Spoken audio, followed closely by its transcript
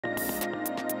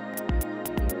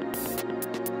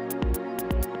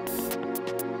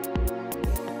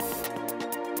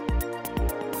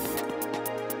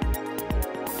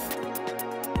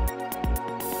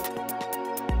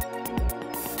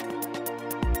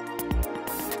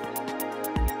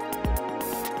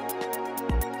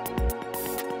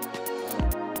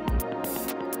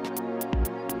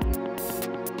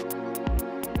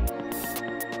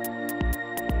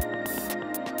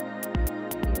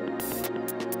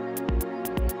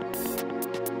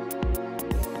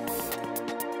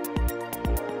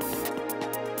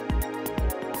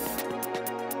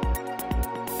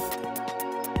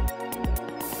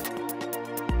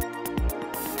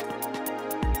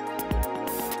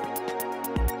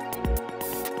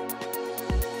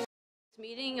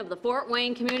the Fort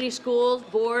Wayne Community Schools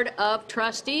Board of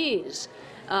Trustees.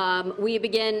 We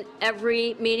begin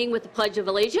every meeting with the Pledge of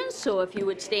Allegiance, so if you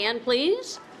would stand,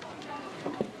 please.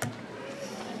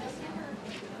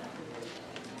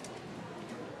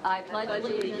 I pledge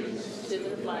allegiance to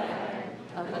the flag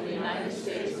of the United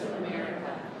States of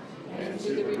America and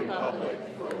to the republic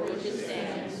for which it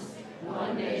stands,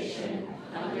 one nation,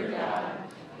 under God,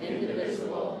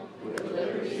 indivisible, with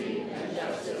liberty and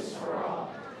justice for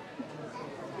all.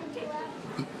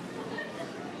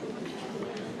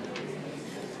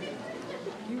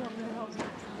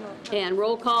 And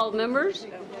roll call members.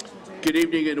 Good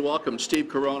evening and welcome. Steve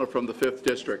Corona from the 5th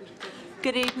District.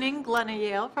 Good evening, Glenna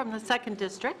Yale from the 2nd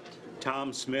District.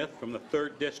 Tom Smith from the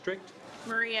 3rd District.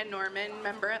 Maria Norman,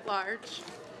 member at large.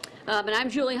 And I'm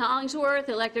Julie Hollingsworth,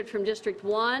 elected from District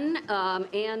 1.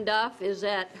 Ann Duff is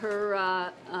at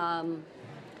her,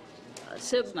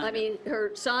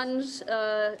 her son's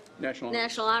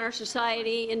National Honor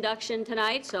Society induction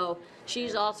tonight, so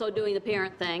she's also doing the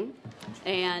parent thing.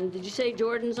 And did you say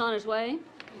Jordan's on his way?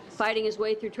 Fighting his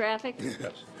way through traffic?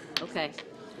 Yes. Okay.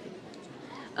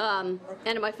 And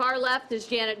to my far left is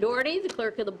Janet Doherty, the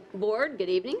clerk of the board. Good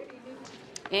evening.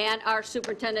 And our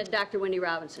superintendent, Dr. Wendy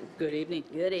Robinson. Good evening.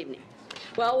 Good evening.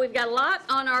 Well, we've got a lot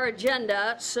on our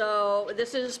agenda, so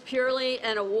this is purely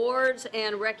an awards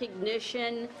and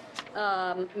recognition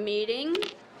meeting,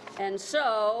 and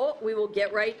so we will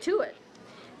get right to it.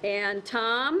 And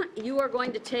Tom, you are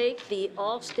going to take the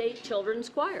All-State Children's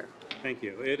Choir. Thank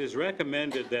you. It is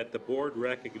recommended that the board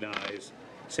recognize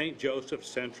St. Joseph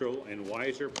Central and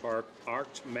Weiser Park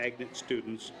Arts Magnet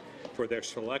students for their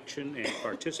selection and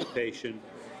participation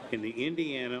in the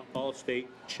Indiana All-State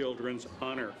Children's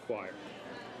Honor Choir.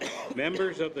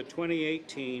 Members of the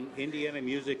 2018 Indiana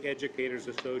Music Educators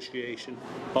Association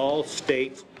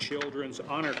All-State Children's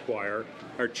Honor Choir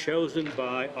are chosen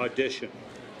by audition.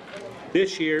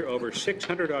 This year, over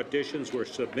 600 auditions were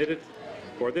submitted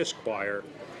for this choir,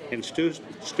 and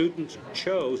students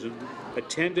chosen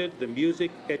attended the Music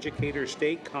Educators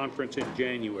State Conference in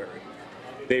January.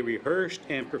 They rehearsed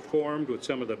and performed with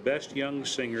some of the best young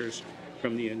singers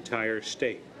from the entire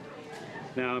state.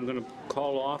 Now I'm going to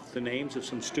call off the names of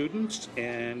some students,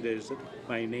 and as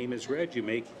my name is read, you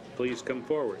may please come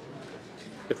forward.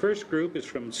 The first group is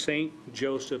from St.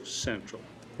 Joseph Central,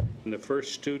 and the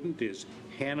first student is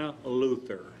Hannah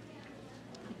Luther.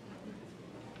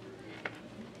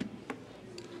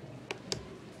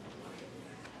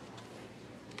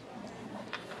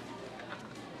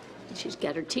 She's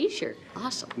got her T-shirt.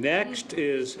 Awesome. Next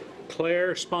is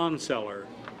Claire Sponseller.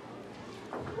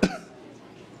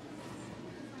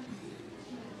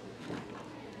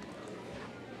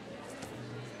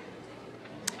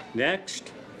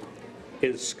 Next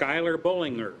is Skylar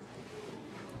Bollinger.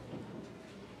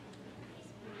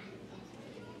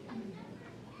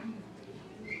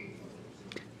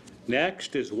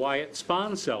 Next is Wyatt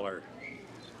Sponseller.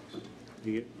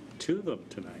 You get two of them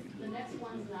tonight. The next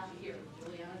one's not here.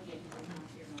 Juliana Gates is not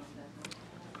here.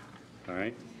 All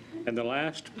right. And the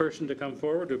last person to come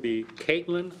forward would be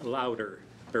Caitlin Loader,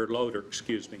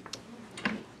 excuse me.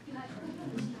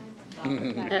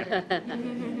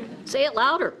 Say it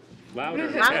louder. Louder.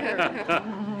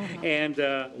 And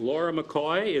Laura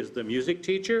McCoy is the music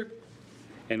teacher,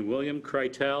 and William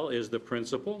Kreitel is the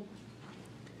principal.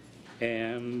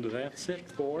 And that's it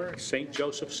for St.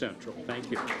 Joseph Central. Thank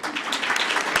you.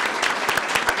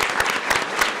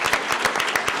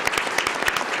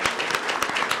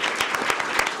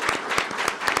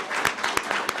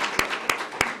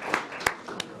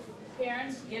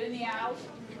 Parents, get in the aisle.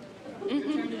 Your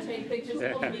turn to take pictures.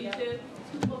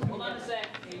 Hold on a sec.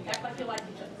 Act like you like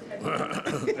each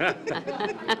other.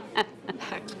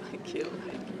 Act like you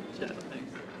like each other.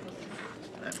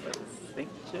 That was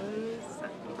St. Joe's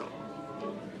Central.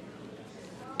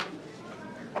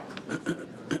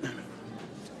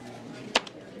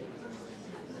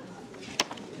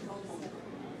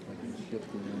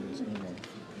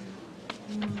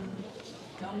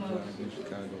 Don't move.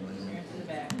 Chicago, Hands in the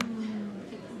back.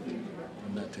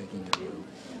 I'm not taking it well.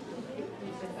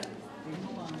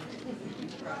 Hold on.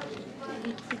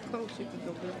 Too close, you can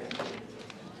go with it.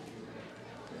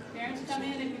 Parents, come in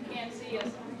if you can't see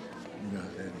us. You know how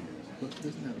that is. But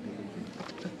this not the weekend.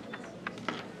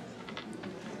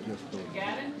 Just go.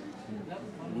 Got it? Nope.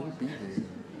 We'll be there.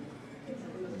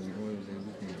 When we go over there,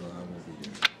 we can go. I won't be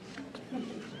there.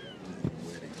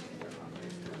 Wedding.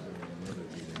 Mother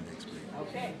will be there next week.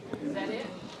 Okay. Is that it?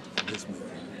 This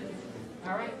weekend.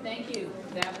 All right. Thank you.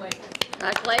 That way.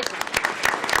 Congratulations.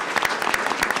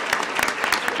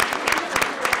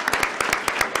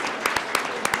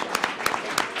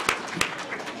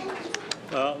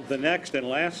 The next and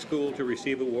last school to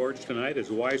receive awards tonight is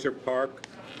Weiser Park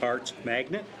Arts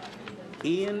Magnet.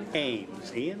 Ian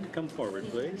Ames. Ian, come forward,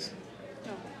 please.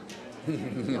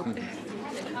 There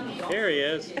he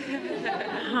is.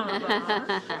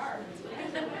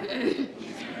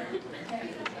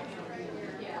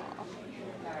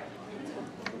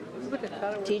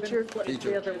 Teacher,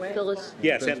 Phyllis.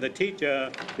 Yes, and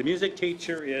the music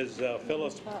teacher is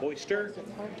Phyllis Boyster,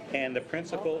 and the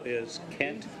principal is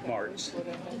Kent Martz.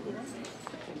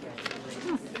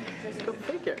 Go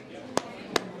figure.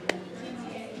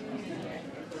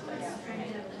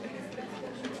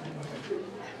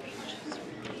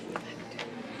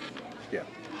 Yeah.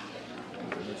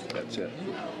 That's it.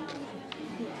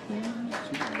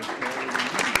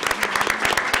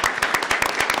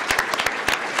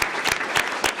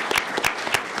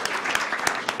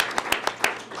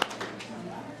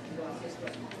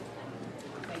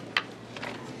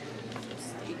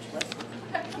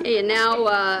 Okay, and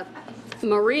now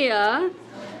Maria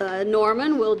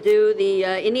Norman will do the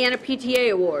Indiana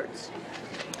PTA Awards.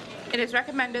 It is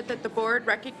recommended that the board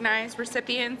recognize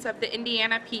recipients of the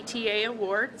Indiana PTA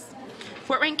Awards.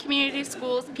 Fort Wayne Community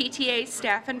Schools PTA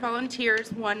staff and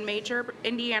volunteers won major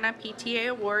Indiana PTA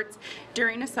awards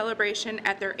during a celebration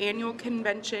at their annual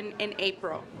convention in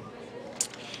April.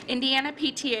 Indiana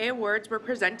PTA awards were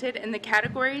presented in the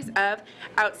categories of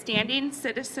Outstanding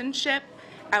Citizenship,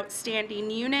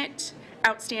 Outstanding Unit,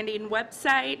 Outstanding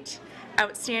Website,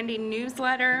 Outstanding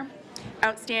Newsletter,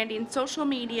 Outstanding Social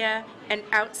Media, and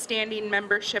Outstanding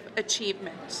Membership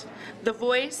Achievement. The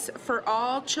Voice for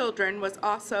All Children was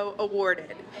also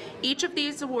awarded. Each of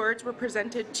these awards were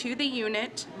presented to the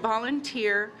unit,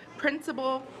 volunteer,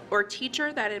 principal, or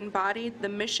teacher that embodied the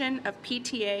mission of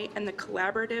PTA and the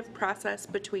collaborative process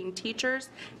between teachers,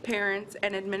 parents,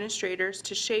 and administrators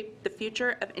to shape the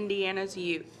future of Indiana's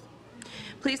youth.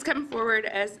 Please come forward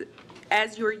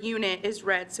as your unit is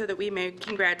read so that we may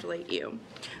congratulate you.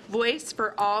 Voice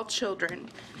for All Children,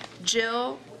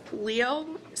 Jill Leal,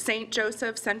 St.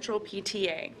 Joseph Central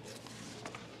PTA.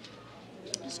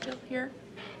 Is Jill here?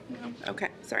 No? Okay,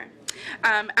 sorry.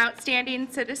 Outstanding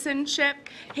Citizenship,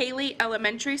 Haley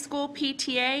Elementary School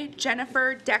PTA,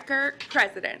 Jennifer Decker,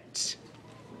 President.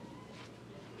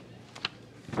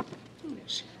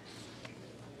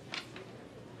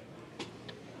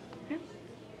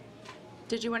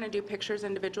 Did you want to do pictures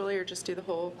individually or just do the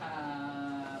whole?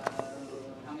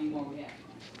 How many more we have?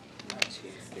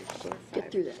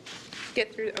 Get through that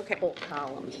Get through, okay, whole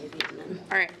column maybe, and then.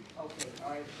 all right. Okay,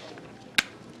 all right.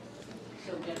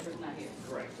 So Jennifer's not here?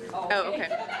 Correct. Oh, okay.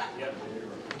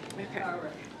 Okay. All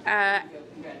right.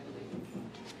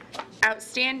 Congratulations.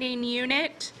 Outstanding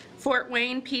Unit, Fort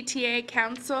Wayne PTA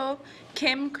Council,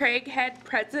 Kim Craighead,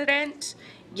 President,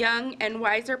 Young and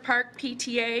Weiser Park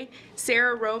PTA,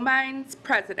 Sarah Romines,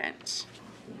 President.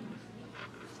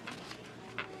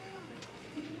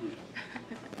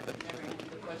 The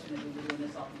question is, we're doing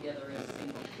this all together as a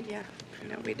single. Yeah,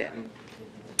 no, we didn't.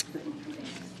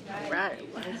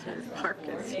 Right, Weiser Park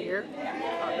is here. Oh,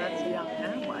 that's young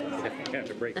and Weiser. You have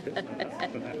to break this one up.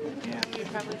 Yeah, we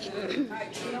probably should. All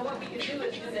right, you know what we can do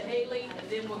is do the Haley, and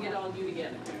then we'll get all you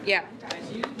together. Yeah, All right,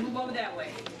 so you move over that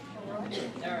way.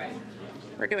 All right.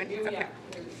 we're doing, Here we okay. are.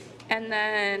 And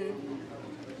then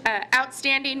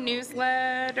Outstanding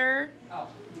Newsletter, Oh,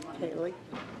 Haley.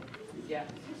 yeah,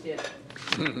 shit.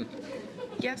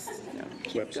 yes, no,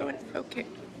 keep Website. going. Okay,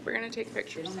 we're gonna take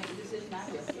pictures. Don't make a decision now.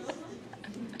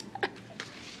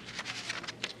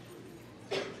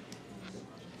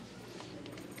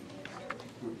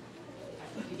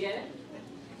 You get it?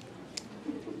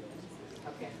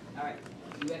 Okay, all right.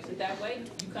 You exit that way,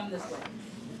 you come this way.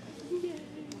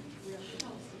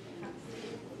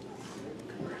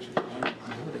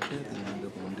 What the kids lined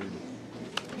up on duty?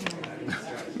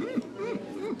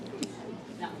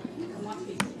 Now, come on,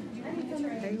 please.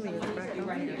 Haley is back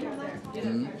on here.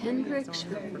 Hendricks,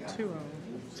 For 2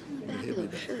 hours. back of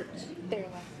those shirts.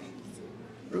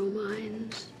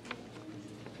 Romines.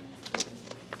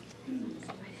 I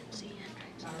didn't see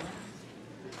Hendricks.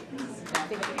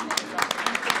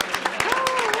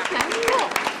 Oh, okay, cool.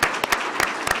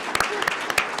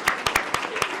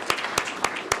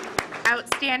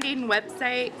 Outstanding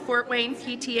Website, Fort Wayne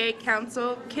PTA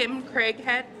Council, Kim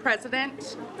Craighead,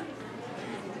 President.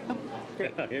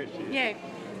 Here she is. Yay.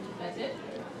 That's it?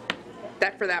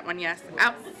 That for that one, yes.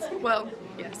 Well,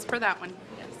 yes, for that one,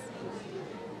 yes.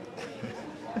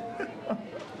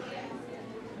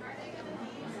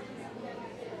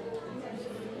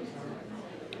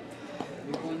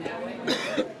 We're going that way.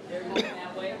 They're going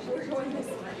that way.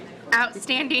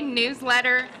 Outstanding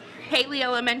Newsletter, Haley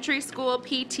Elementary School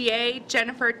PTA,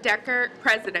 Jennifer Decker,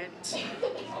 President.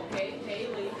 Okay,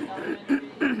 Haley, elementary,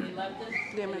 they left us.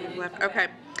 They might have left. Okay.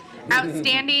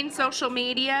 Outstanding Social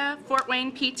Media, Fort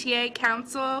Wayne PTA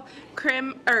Council,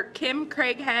 Kim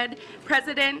Craighead,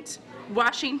 President.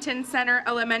 Washington Center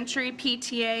Elementary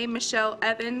PTA, Michelle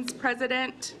Evans,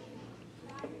 President.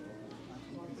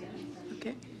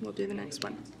 Okay, we'll do the next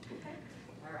one.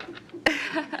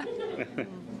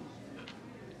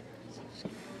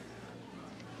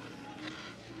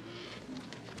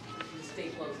 Stay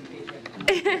close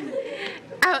in case.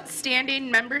 Outstanding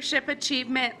Membership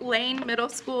Achievement, Lane Middle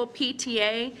School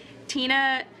PTA,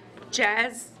 Tina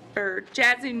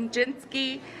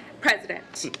Jazinjinsky,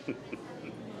 President.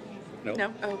 Nope.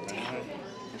 No? Oh, damn.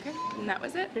 Okay, and that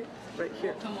was it? Right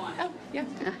here. Come on. Oh, yeah.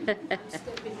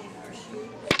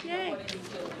 Yay.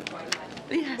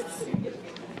 Yes.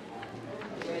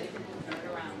 Ready? Turn it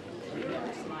around.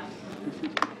 Smile.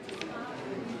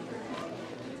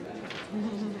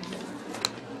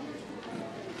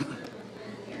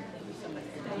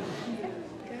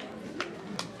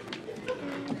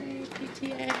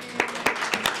 PTA.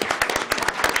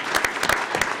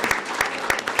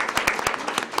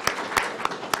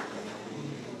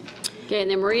 Okay, and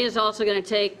then Maria's also going to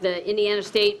take the Indiana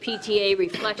State PTA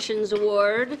Reflections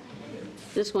Award.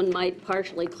 This one might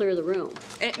partially clear the room.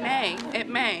 It may,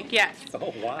 yes.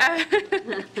 Oh, wow.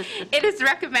 It is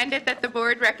recommended that the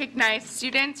board recognize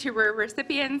students who were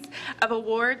recipients of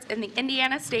awards in the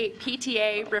Indiana State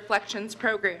PTA Reflections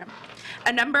Program.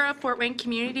 A number of Fort Wayne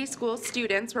Community School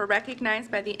students were recognized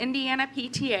by the Indiana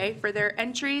PTA for their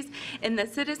entries in the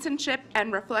Citizenship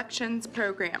and Reflections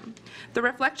Program. The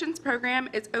Reflections Program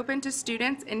is open to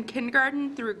students in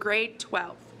kindergarten through grade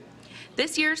 12.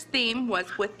 This year's theme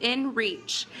was Within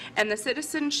Reach, and the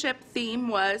citizenship theme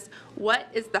was What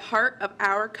is the Heart of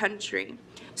Our Country?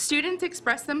 Students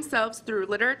expressed themselves through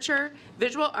literature,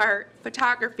 visual art,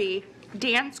 photography,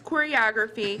 dance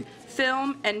choreography,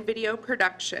 film and video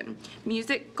production,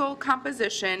 musical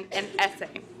composition, and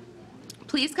essay.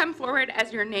 Please come forward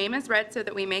as your name is read so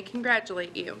that we may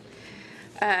congratulate you.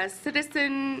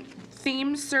 Citizen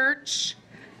theme search,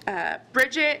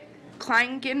 Bridget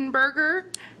Kleingenberger,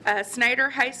 Snyder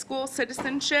High School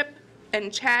Citizenship,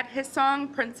 and Chad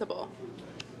Hissong, Principal.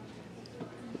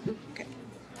 Okay.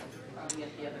 Probably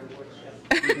at the other workshop.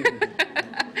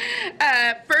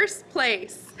 First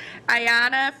place,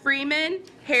 Ayana Freeman,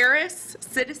 Harris,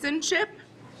 Citizenship.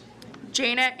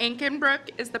 Jana Ankenbrook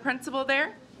is the principal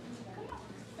there.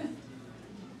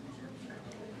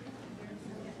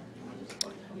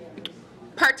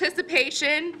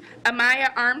 Participation,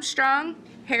 Amaya Armstrong,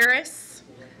 Harris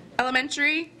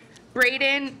Elementary.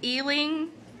 Braden Ealing,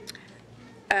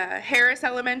 Harris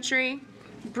Elementary.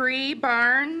 Bree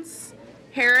Barnes,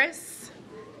 Harris.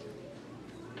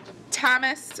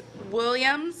 Thomas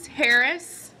Williams,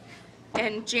 Harris.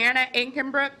 And Jana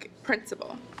Ankenbrook,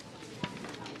 Principal.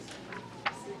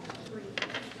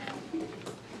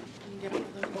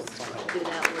 Do that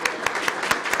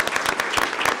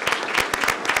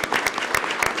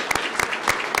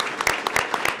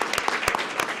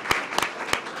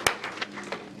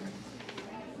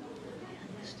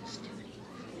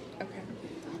Okay.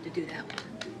 To do that one.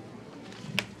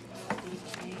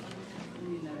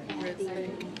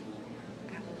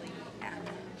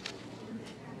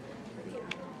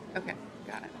 Okay,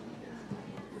 got it.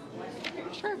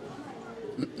 Sure. Oh,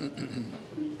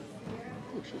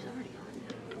 she's already on.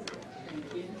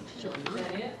 She's on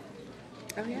mine.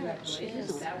 Oh, yeah. She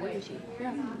is on. Where is she?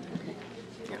 Yeah. Okay.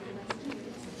 Yeah.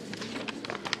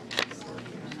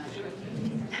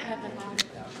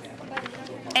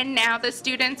 And now the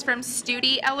students from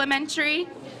Studi Elementary.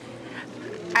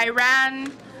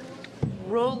 Iran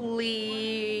Rogelio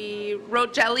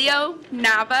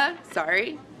Nava,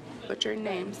 sorry, butchered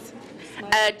names.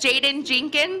 Jaden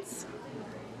Jenkins.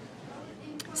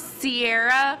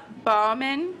 Sierra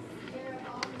Bauman.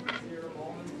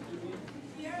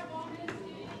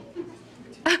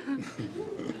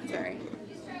 Sorry.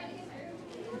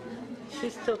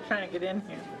 She's still trying to get in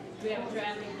here. We have a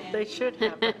traffic jam. They should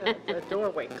have the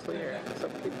doorway clear so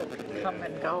people can come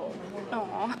and go.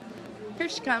 Aw, here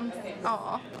she comes.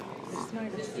 Aw.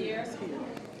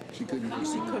 She couldn't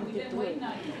get through.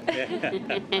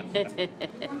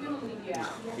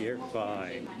 You're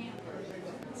fine.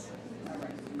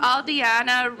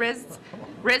 Aldiana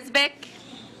Rizvik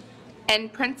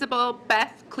and Principal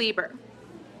Beth Kleber.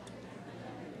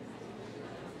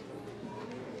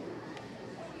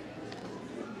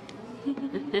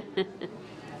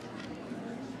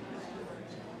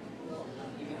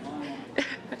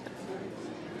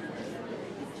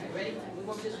 Ready? We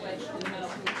work this way. In the middle.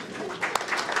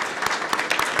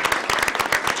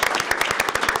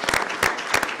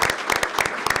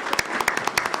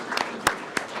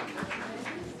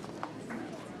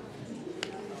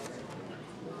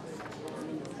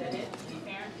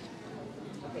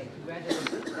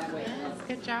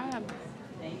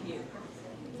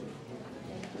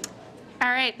 All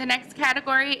right, the next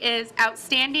category is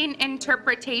Outstanding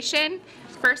Interpretation.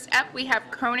 First up, we have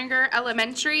Kroninger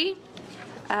Elementary.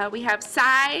 We have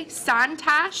Sai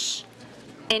Santosh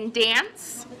in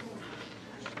dance.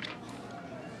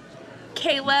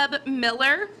 Caleb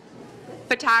Miller,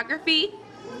 photography.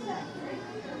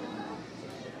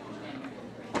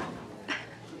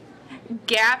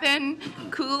 Gavin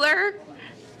Cooler,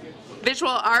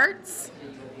 visual arts.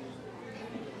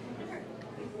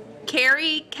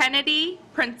 Carrie Kennedy,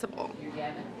 principal.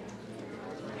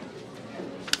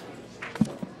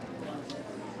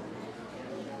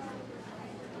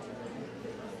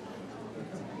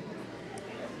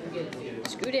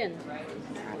 Scoot in.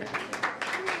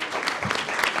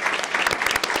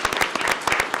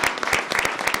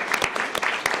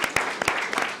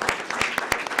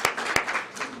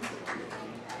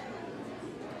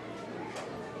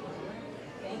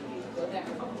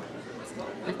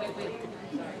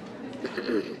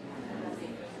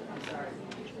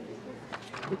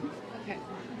 Okay.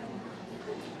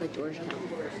 Like Georgia.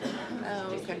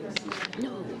 Oh, okay.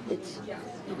 No, it's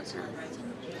not.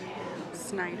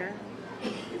 Snyder.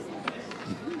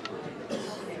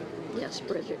 Yes,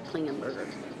 Bridget Klingenberger.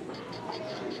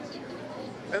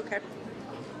 Okay.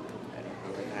 I don't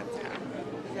know where that's at.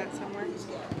 Is that somewhere?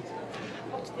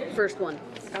 First one.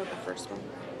 Oh, the first one.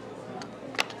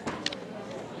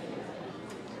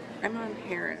 I'm on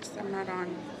Harris. I'm not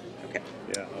on. Okay.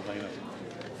 Yeah, Elena.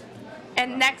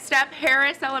 And next up,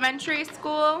 Harris Elementary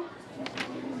School.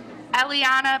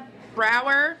 Eliana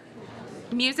Brower,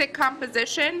 music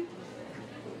composition.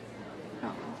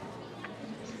 Oh.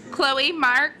 Chloe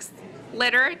Marks,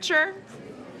 literature.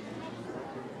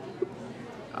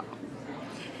 Oh.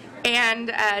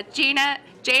 And Jana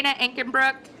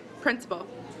Enkenbrook, principal.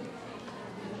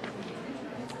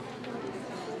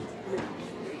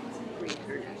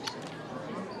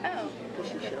 Oh.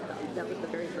 Because she showed up. That was the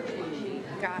very first one.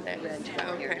 Got it.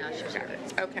 Okay. Got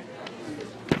it. Okay.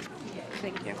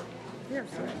 Thank you. You're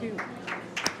so cute.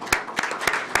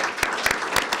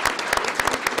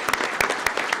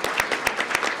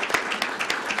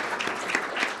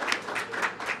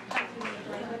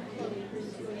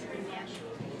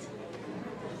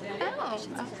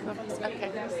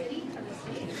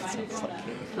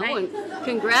 Oh, and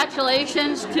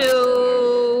congratulations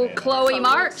to Chloe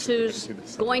Marks, who's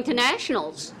going to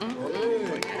nationals.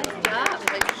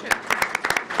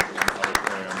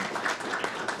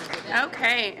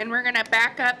 Okay, and we're going to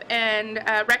back up and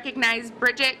recognize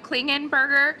Bridget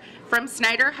Klingenberger from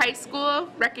Snyder High School,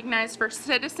 recognized for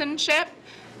citizenship.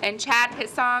 And Chad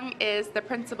Hissong is the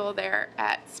principal there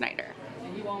at Snyder.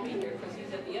 And you won't be here because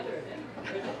he's at the other event.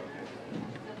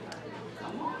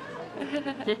 Come on.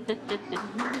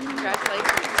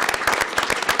 Congratulations.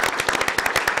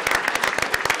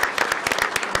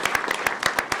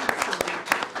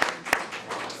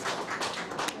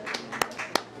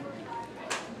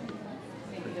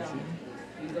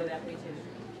 You can go that way too.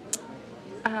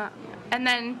 And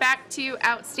then back to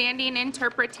Outstanding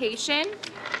Interpretation.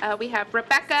 We have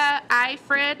Rebecca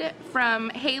Eifrid from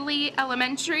Haley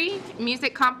Elementary,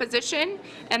 music composition,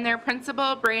 and their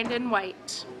principal, Brandon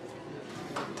White.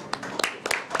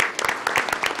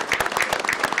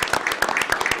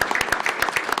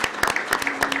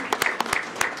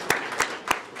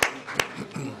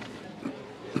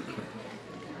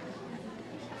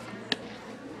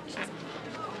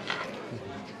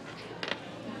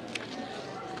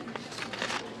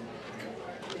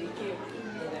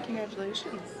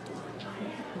 Congratulations.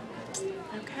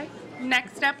 Okay.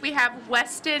 Next up, we have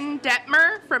Weston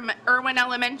Detmer from Irwin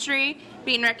Elementary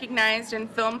being recognized in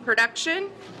film production,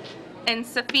 and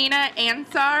Safina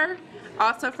Ansar,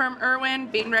 also from Irwin,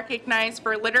 being recognized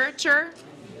for literature,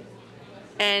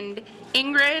 and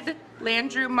Ingrid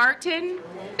Landrew Martin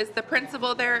is the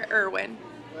principal there at Irwin.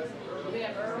 Do we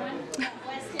have Irwin?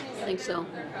 I think so.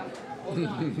 Hold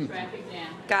on, traffic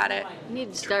jam. Got it. You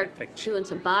need to start doing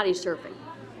some body surfing.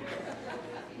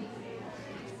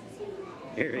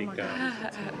 Here he comes.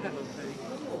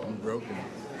 I'm broken.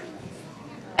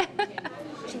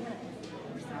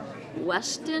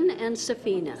 Weston and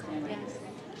Safina.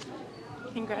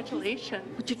 Congratulations.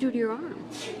 What'd you do to your arm?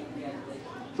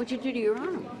 What'd you do to your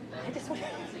arm?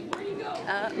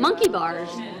 Monkey bars.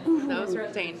 Those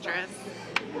are dangerous.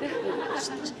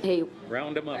 Hey,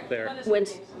 Round him up there.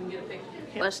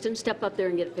 Weston, step up there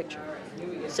and get a picture.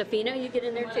 Safina, you get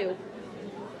in there too.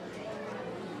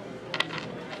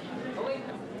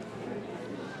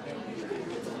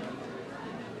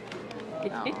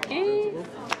 She's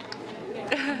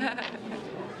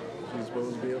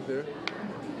supposed to be up there?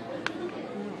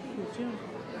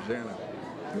 Jana.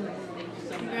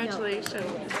 Congratulations.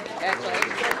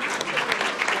 Congratulations.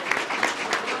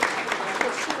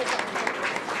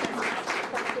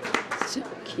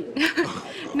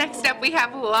 cute. Next up, we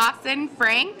have Lawson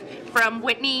Frank from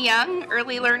Whitney Young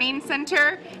Early Learning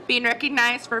Center, being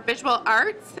recognized for visual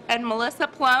arts, and Melissa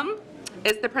Plum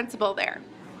is the principal there.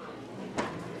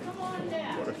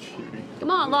 What a cutie. Come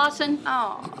on, Lawson.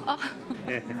 Oh.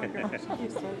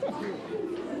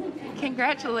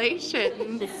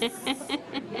 Congratulations. Just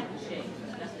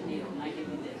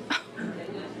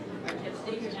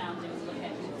stick your down and look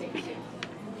at you, take a picture.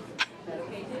 Is that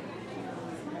okay, Dick?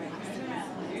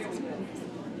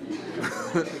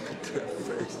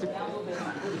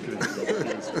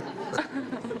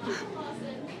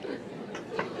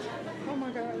 Oh my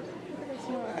gosh.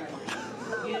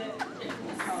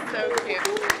 So cute.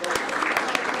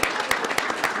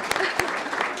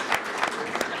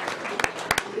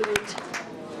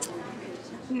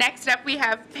 Next up, we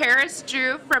have Paris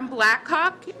Drew from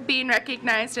Blackhawk being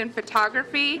recognized in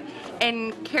photography,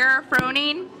 and Kara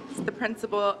Froning is the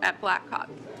principal at Blackhawk.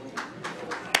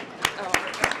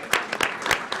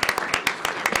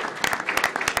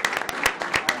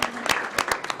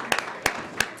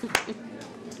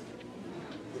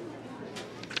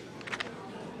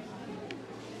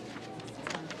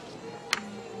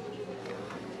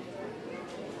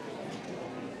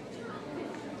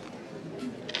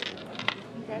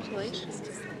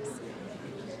 Congratulations.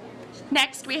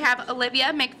 Next, we have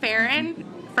Olivia McFerrin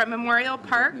from Memorial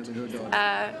Park,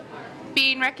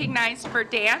 being recognized for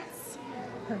dance.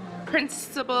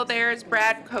 Principal there is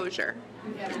Brad Kozier.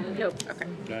 Nope. Okay.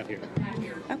 Not here.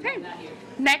 Okay.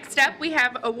 Next up, we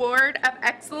have Award of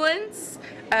Excellence,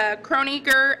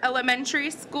 Kroniger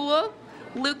Elementary School,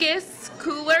 Lucas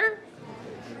Cooler,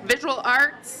 Visual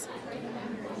Arts.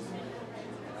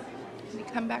 Can he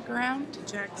come back around?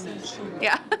 Jackson.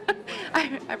 Yeah.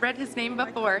 I read his name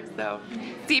before, so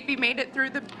see if he made it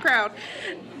through the crowd.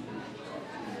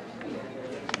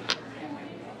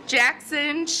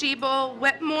 Jackson Shebel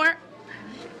Whitmore,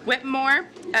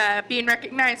 being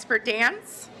recognized for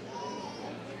dance.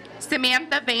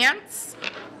 Samantha Vance,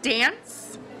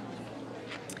 dance.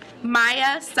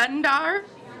 Maya Sundar,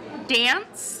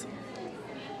 dance.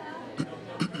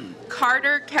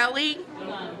 Carter Kelly.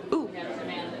 Ooh.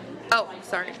 Oh,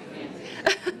 sorry.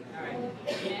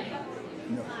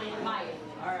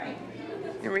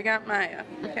 Here we got Maya.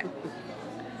 Okay.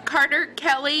 Carter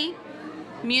Kelly,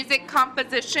 music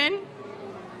composition.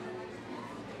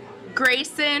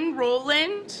 Grayson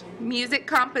Rowland, music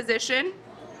composition.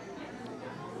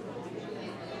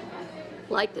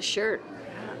 Like the shirt.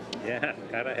 Yeah,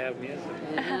 gotta have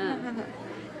music.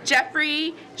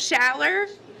 Jeffrey Schaller,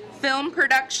 film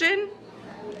production.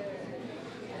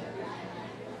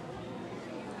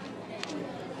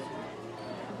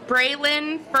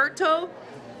 Braylon Fertel,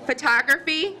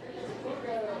 photography.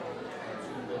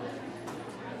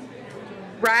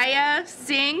 Raya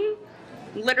Singh,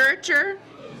 literature.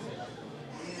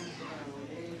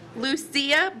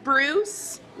 Lucia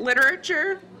Bruce,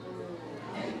 literature.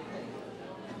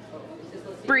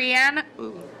 Brianna,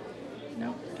 ooh,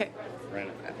 no, okay.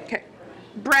 Brennan. Okay.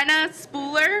 Brenna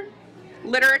Spooler,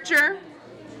 literature.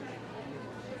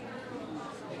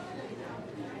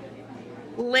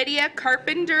 Lydia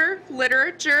Carpenter,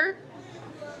 literature.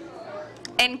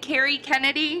 And Carrie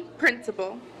Kennedy,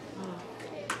 principal.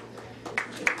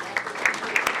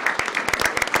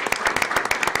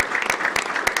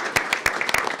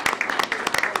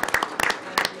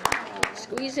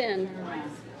 Squeeze in.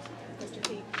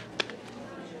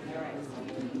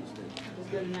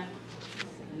 Good enough?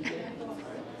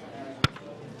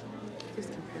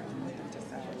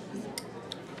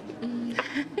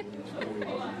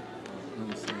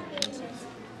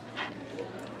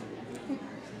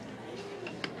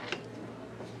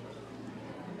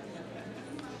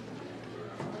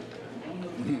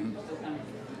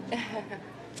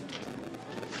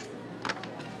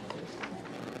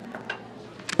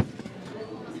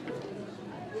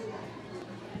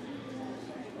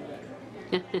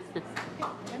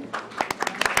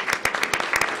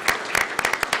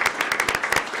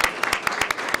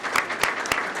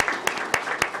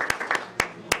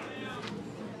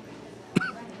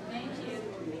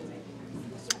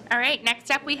 All right,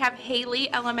 next up we have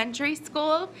Haley Elementary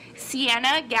School,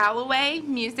 Sienna Galloway,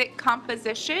 music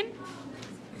composition.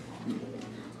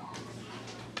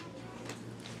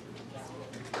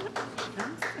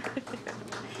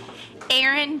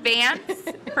 Aaron Vance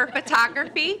for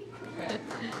photography.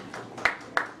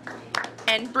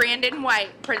 And Brandon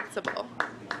White, principal.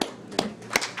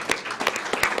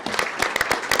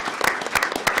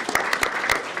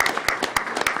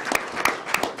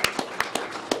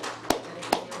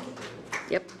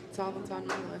 Yep. That's all that's on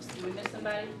my list. Did we miss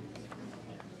somebody?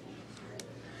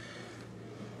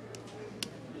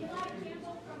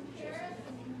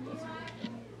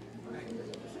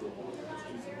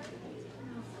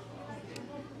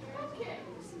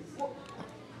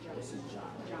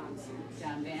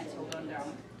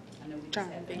 Carolyn. I know we just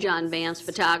had that. John Vance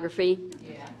Photography.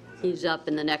 Yeah, He's up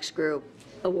in the next group.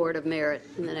 Award of Merit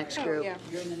in the next group. yeah.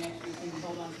 you're in the next group, and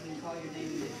hold on, so we can call your name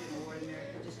and get you an award in there.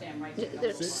 Just stand right there.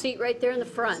 There's a seat right there in the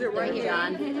front, there,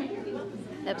 John.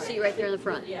 Have a seat right there in the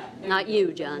front. Not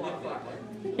you, John. Stand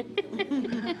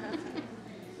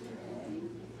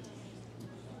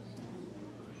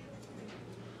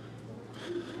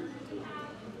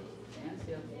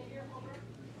still.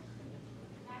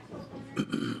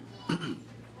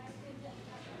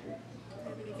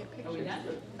 Are we done?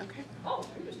 Okay. Oh,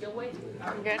 we're still waiting.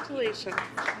 Congratulations.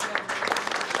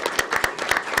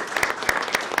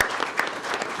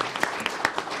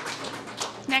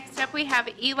 Next up, we have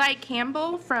Eli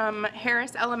Campbell from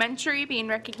Harris Elementary being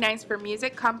recognized for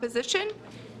music composition.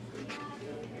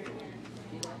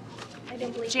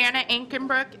 Jana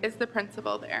Ankenbrook is the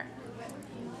principal there.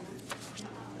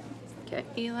 Okay.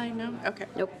 Eli, no? Okay.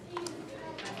 Nope.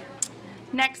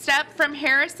 Next up, from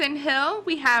Harrison Hill,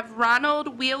 we have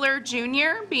Ronald Wheeler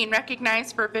Jr. being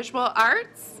recognized for visual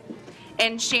arts,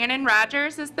 and Shannon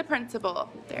Rogers is the principal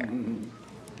there.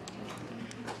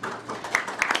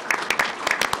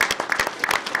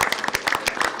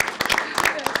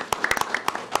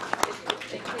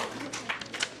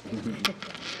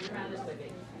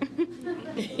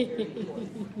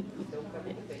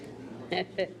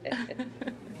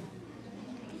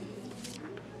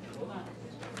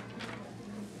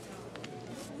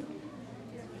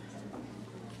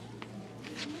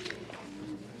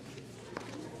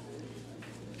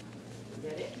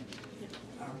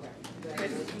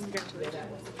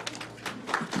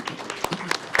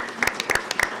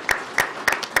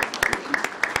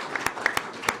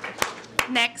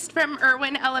 Next, from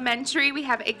Irwin Elementary, we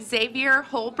have Xavier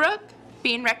Holbrook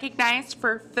being recognized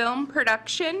for film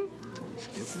production.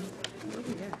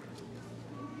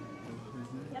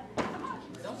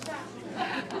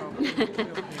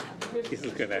 He's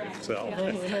looking at himself.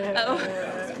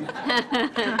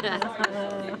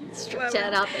 Stretch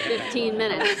that out to 15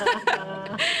 minutes.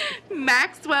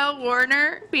 Maxwell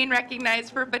Warner being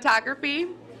recognized for photography.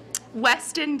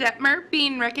 Weston Detmer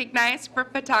being recognized for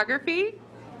photography.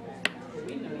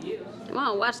 Come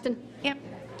on, Weston. Yep.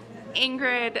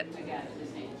 Ingrid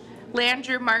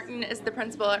Landrew Martin is the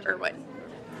principal at Irwin.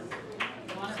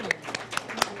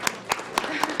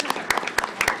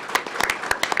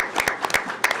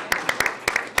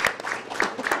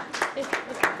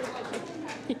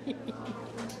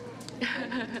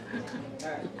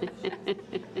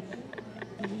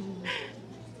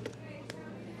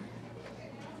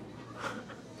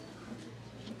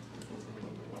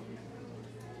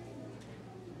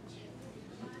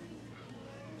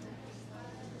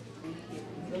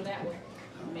 Go that way,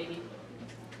 maybe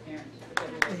parents.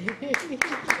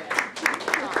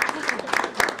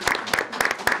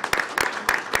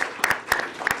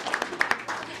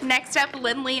 Next up,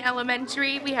 Lindley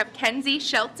Elementary, we have Kenzie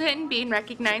Shelton being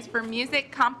recognized for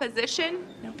music composition.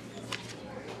 No.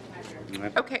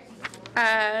 Okay.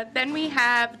 Then we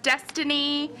have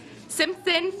Destiny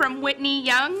Simpson from Whitney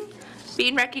Young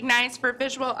being recognized for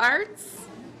visual arts.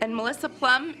 And Melissa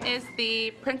Plum is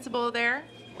the principal there,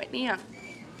 Whitney Young.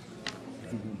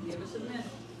 Give us a minute.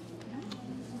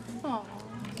 Aw.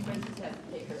 Princess has to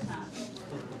take her time.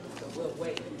 So we'll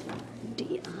wait.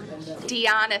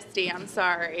 Dehonesty, I'm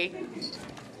sorry.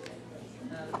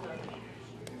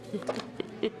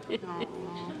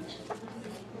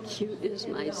 Cute is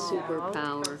my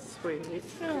superpower. Sweet.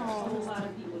 A lot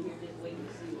of people here just waiting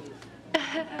to see you.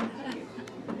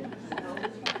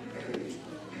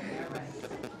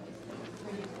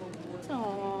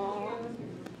 Aww.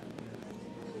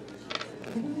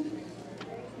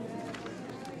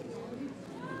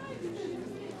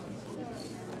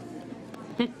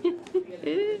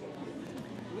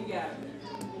 We got it.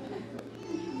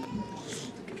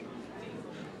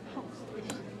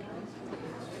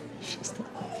 She's not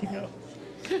looking up.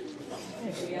 We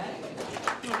got it.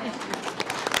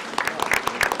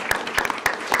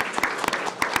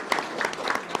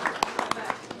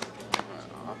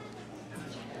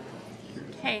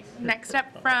 Okay, next up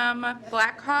from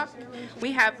Blackhawk,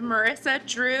 we have Marissa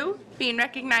Drew being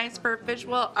recognized for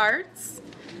visual arts,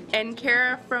 and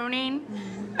Kara Froning,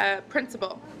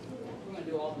 principal. We're gonna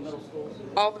do all the middle schools.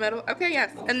 All the middle, okay,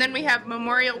 yes. And then we have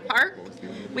Memorial Park.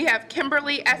 We have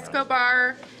Kimberly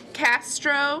Escobar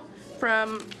Castro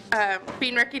from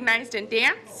being recognized in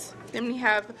dance. Then we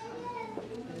have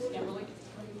Kimberly?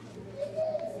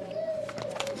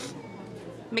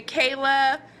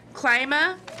 Michaela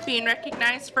Klima being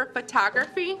recognized for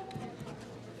photography.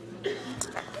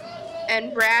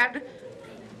 And Brad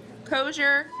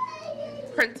Kozier,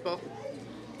 principal.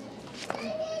 Is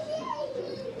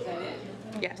that it?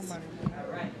 Yes. All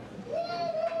right.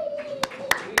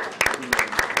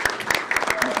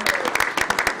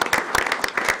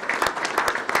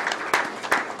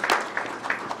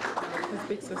 His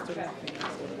big sister got famous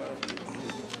as well.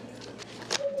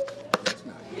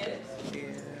 Yes, Yeah.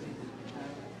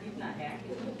 he's not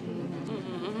happy.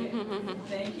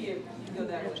 Thank you. You go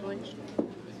that way. Congratulations.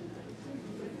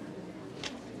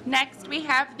 Next, we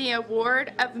have the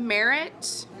Award of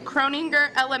Merit, Croninger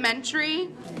Elementary,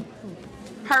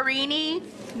 Harini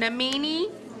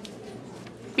Namini,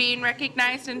 being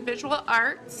recognized in visual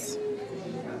arts.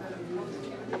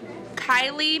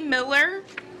 Kylie Miller,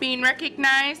 being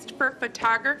recognized for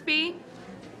photography.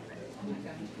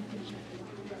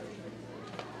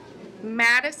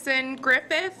 Madison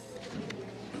Griffith,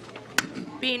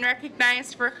 being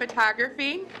recognized for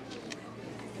photography.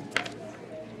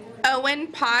 Owen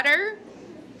Potter,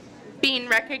 being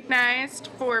recognized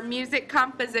for music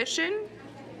composition.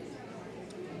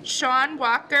 Sean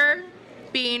Walker,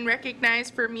 being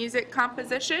recognized for music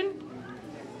composition.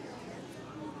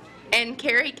 And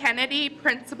Carrie Kennedy,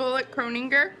 principal at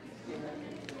Croninger.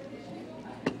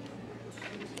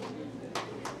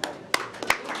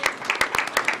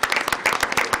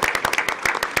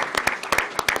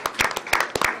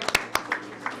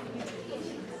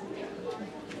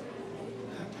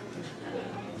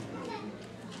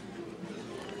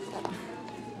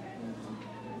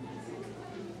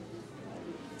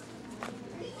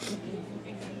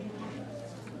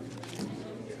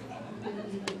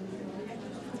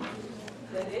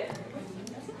 Is that it?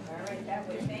 All right, that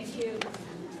way. Thank you.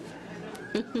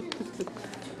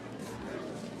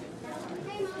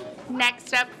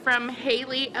 Next up from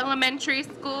Haley Elementary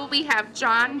School, we have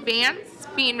John Vance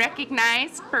being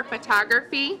recognized for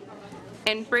photography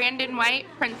and Brandon White,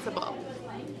 principal.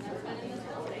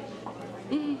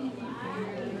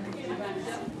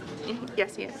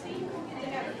 Yes, he is.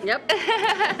 Yep. Got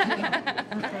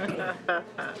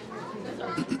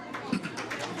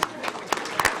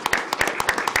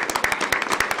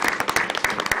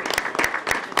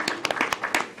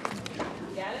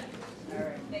it? All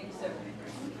right, thank you, sir.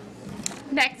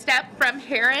 Next up from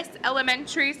Harris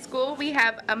Elementary School, we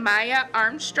have Amaya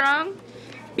Armstrong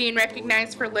being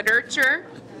recognized for literature.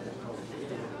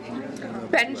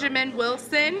 Benjamin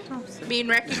Wilson being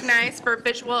recognized for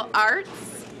visual arts.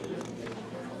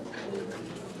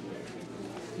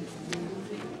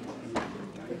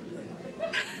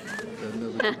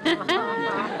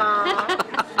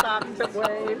 Stop the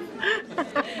wave.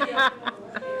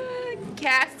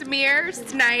 Casimir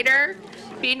Snyder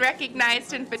being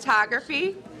recognized in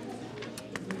photography.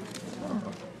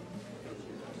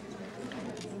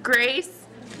 Grace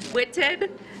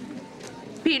Whitted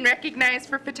being recognized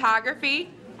for photography.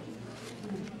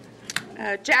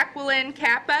 Jacqueline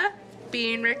Kappa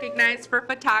being recognized for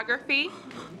photography.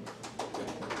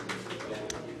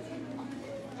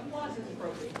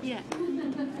 Yeah.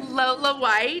 Lola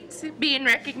White being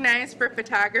recognized for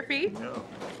photography.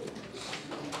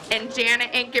 And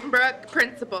Janet Inkenbrook,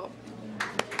 principal.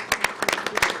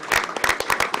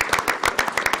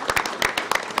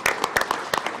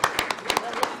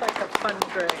 That looks like a fun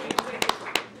grade.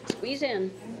 Squeeze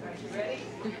in. Ready?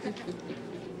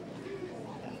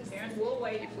 Parents will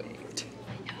wait.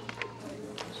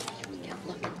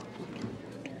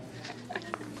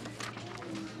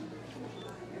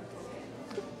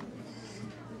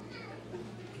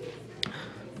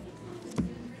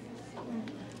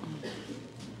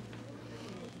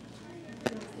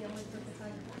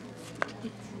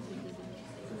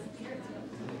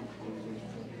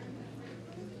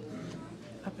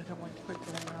 I bet I went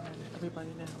quickly around and everybody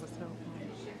now was so.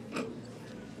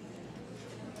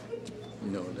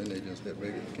 No, then they just got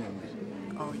regular cameras.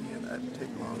 Oh, yeah, that'd take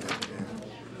long. Yeah.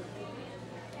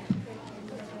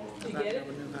 You I get it?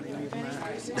 never knew how to use mine.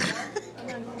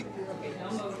 Okay,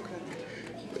 don't move.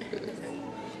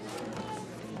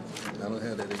 I don't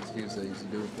have that excuse. I used to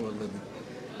do it for a living.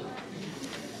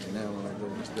 And now when I go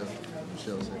to stuff,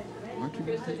 Michelle said, aren't you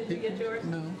going to take Did you get pictures? yours?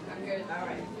 No. I'm good, all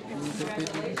right. You want to take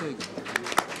pictures? You take them.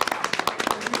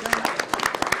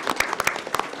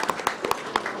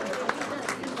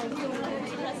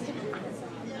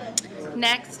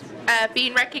 Next,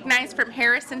 being recognized from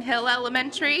Harrison Hill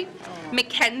Elementary,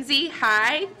 Mackenzie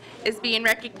High is being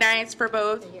recognized for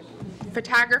both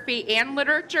photography and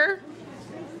literature.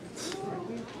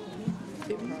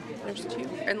 There's two,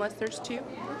 unless there's two.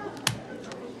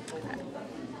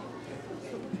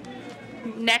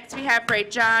 Next, we have Ray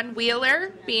John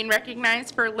Wheeler being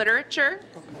recognized for literature.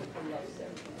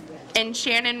 And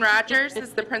Shannon Rogers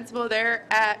is the principal there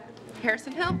at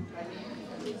Harrison Hill.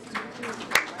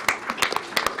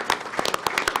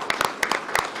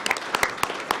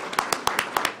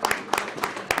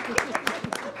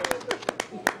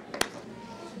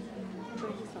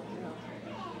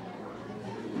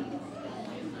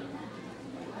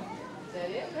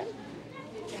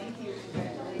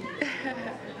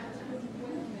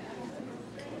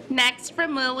 Next,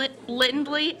 from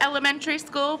Lindley Elementary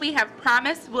School, we have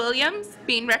Promise Williams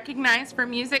being recognized for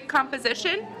music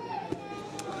composition,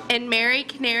 and Mary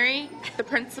Canary, the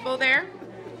principal there.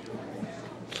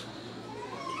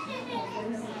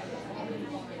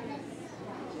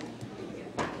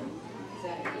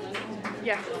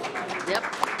 Yeah. Yep.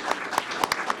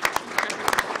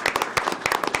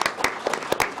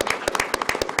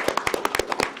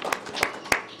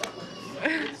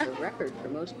 It's a record for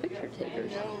most picture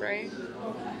takers. No, right?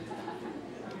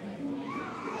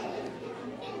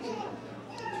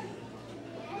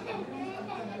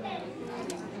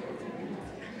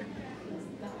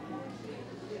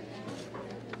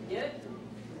 Get it?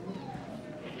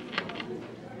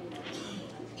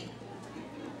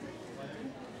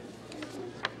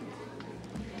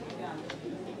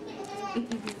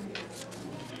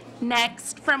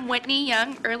 Next, from Whitney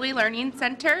Young Early Learning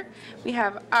Center, we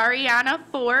have Ariana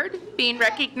Ford being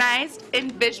recognized in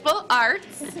visual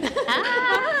arts.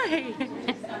 Hi.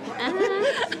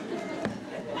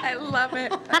 I love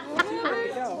it.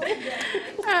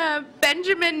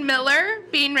 Benjamin Miller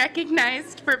being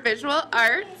recognized for visual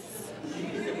arts.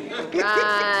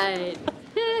 Right.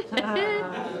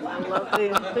 I love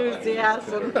the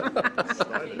enthusiasm.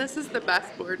 This is the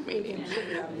best board meeting.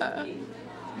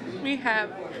 We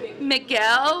have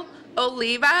Miguel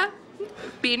Oliva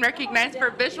being recognized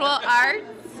for visual arts.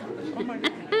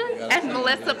 And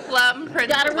Melissa Plum, principal.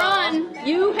 Gotta run.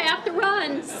 You have to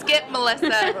run. Skip,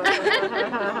 Melissa.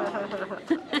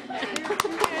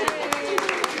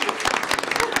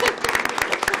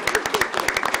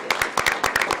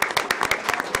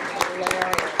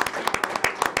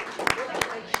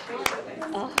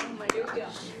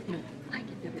 I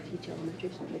could never teach elementary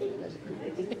school because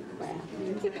they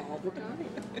laugh all the time.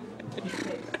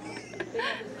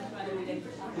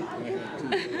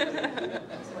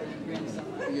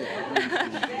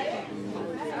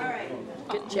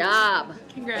 Good job.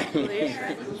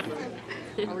 Congratulations.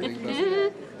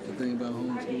 The thing about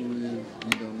homeschool is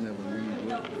you don't never read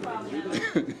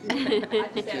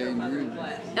what change reading.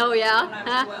 Oh, yeah?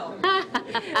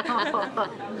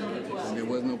 There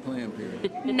was no plan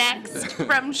period. Next,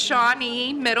 from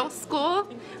Shawnee Middle School,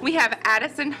 we have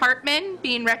Addison Hartman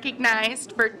being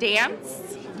recognized for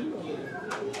dance.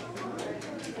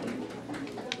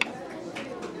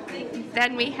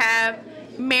 Then we have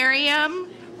Miriam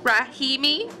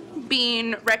Rahimi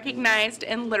being recognized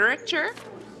in literature.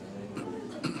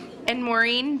 And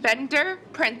Maureen Bender,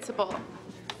 principal.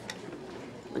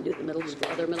 Wanna do the middle school,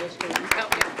 other middle school? Oh,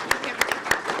 yeah.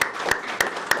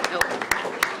 Oh.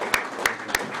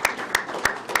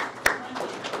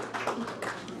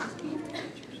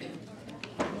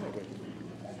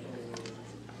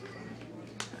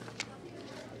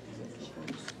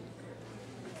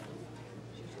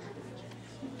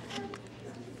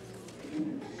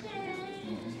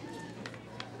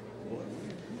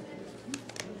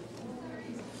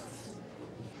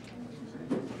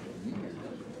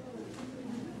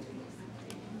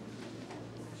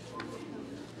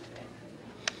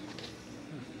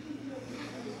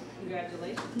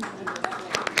 Congratulations.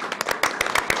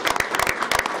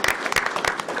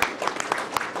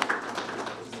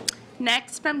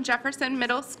 Next, from Jefferson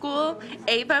Middle School,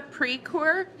 Ava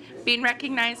Precourt being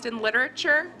recognized in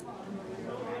literature.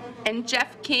 And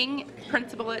Jeff King,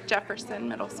 principal at Jefferson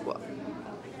Middle School.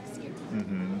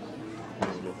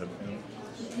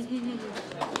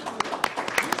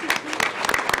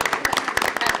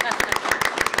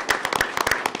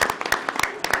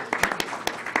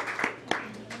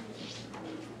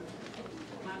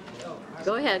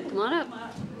 Go ahead, come on up.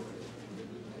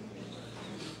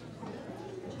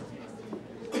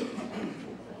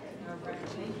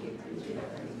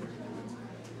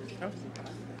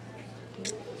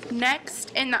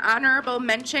 Next, in the honorable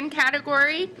mention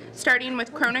category, starting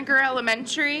with Croninger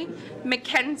Elementary,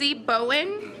 Mackenzie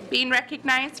Bowen being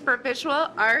recognized for visual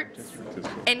arts,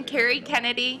 and Carrie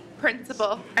Kennedy,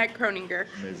 principal at Croninger.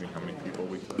 Amazing how many people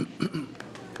we touch.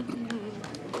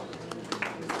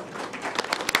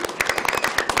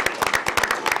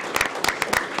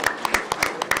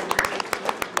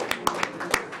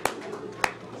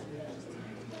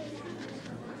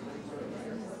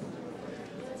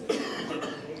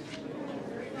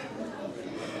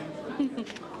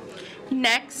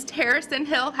 Next, Harrison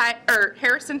Hill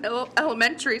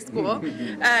Elementary School,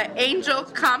 Angel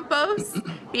Campos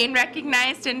being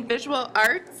recognized in visual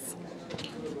arts.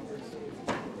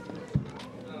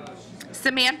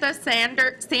 Samantha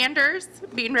Sanders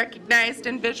being recognized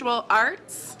in visual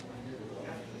arts.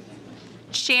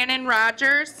 Shannon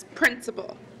Rogers,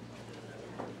 principal.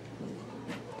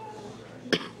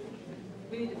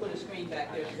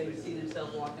 back there so they can see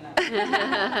themselves walking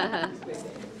out.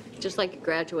 Just like a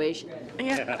graduation.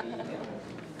 Yeah.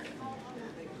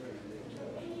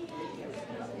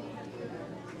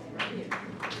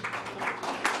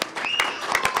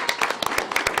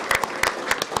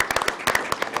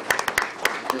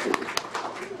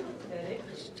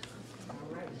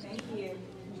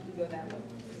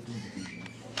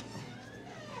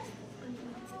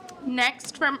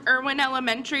 Next, from Irwin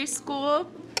Elementary School,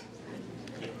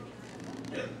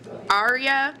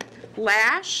 Arya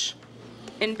Lash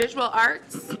in Visual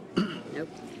Arts. Nope.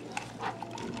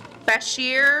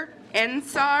 Bashir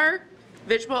Ensar,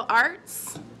 Visual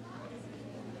Arts.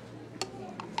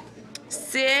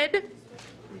 Sid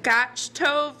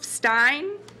Gochtov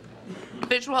Stein,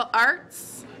 Visual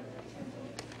Arts.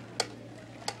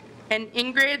 And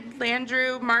Ingrid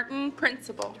Landrew Martin,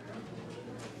 Principal.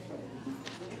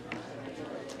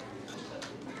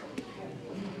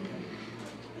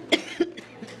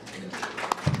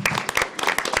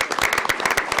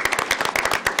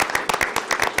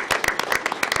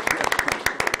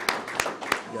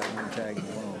 Got one tag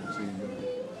along, so you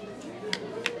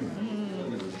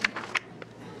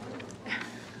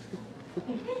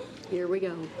Here we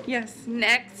go. Yes,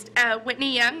 next,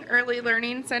 Whitney Young Early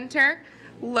Learning Center,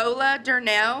 Lola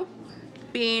Durnell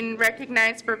being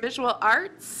recognized for visual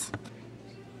arts.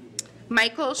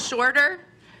 Michael Shorter,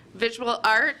 visual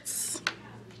arts.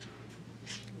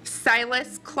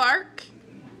 Silas Clark,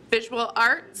 visual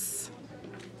arts.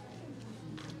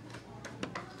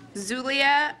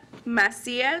 Zulia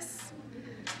Macias,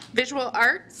 visual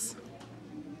arts.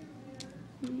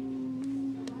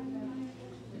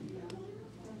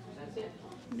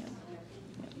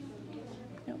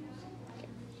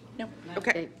 No.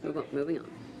 Okay. Okay, moving on.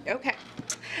 Okay.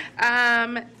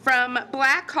 From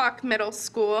Blackhawk Middle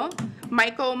School,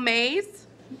 Michael Mays,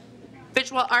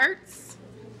 visual arts,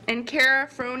 and Kara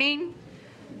Froning,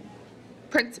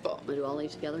 principal. We'll do all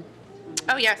these together.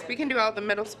 Oh, yes, we can do all the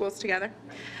middle schools together.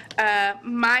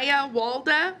 Maya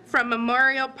Walda from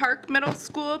Memorial Park Middle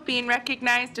School being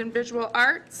recognized in visual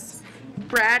arts.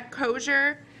 Brad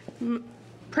Kozier,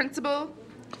 principal.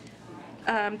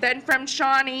 Then from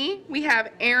Shawnee, we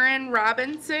have Aaron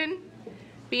Robinson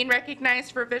being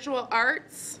recognized for visual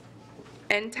arts.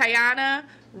 And Tiana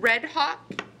Redhawk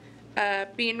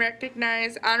being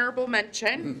recognized honorable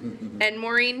mention. And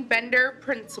Maureen Bender,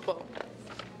 principal.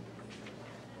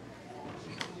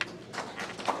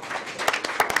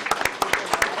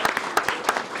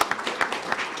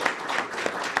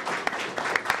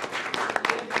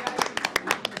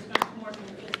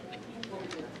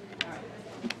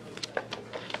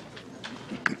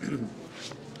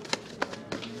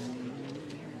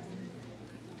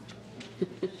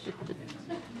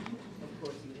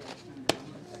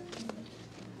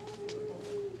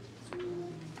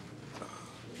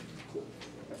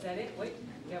 Is that it? Wait,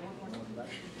 we got one more.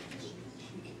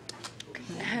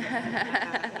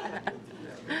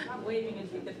 Stop waving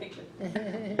and take the picture.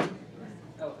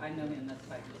 Oh, I know him, that's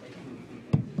fine.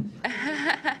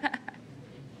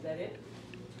 Is that it?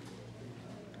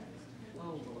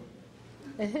 Oh, Lord.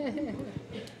 All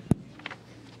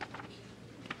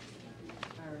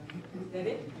right, is that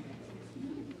it?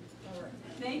 All right,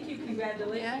 thank you,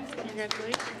 congratulations. Yes,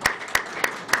 congratulations.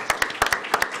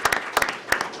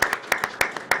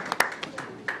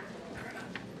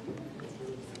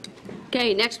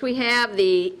 Okay, next we have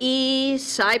the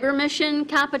E-Cyber Mission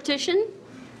competition.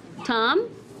 Tom,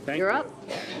 Thank you're you. up.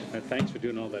 Thanks for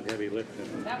doing all that heavy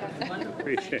lifting. That was wonderful.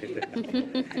 Appreciate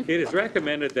that. It is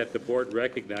recommended that the board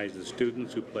recognize the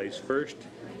students who place first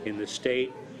in the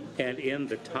state and in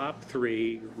the top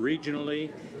 3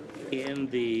 regionally in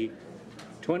the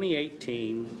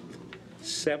 2018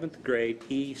 7th grade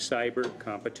E-Cyber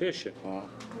competition.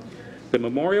 The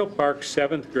Memorial Park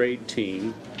 7th grade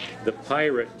team, the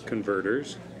Pirate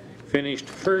Converters, finished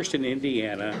first in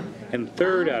Indiana and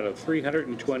 3rd out of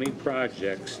 320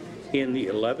 projects in the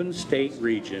 11-state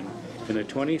region in the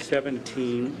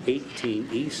 2017-18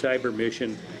 E-Cyber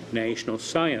Mission National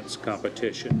Science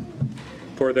Competition.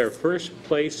 For their first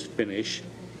place finish,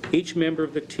 each member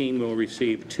of the team will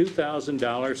receive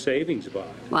 $2,000 savings bond.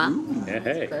 Wow,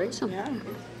 Hey. very simple.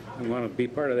 I want to be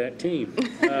part of that team.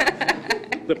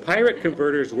 The Pirate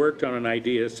Converters worked on an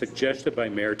idea suggested by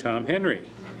Mayor Tom Henry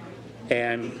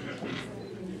and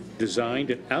designed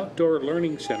an outdoor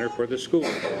learning center for the school.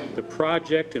 The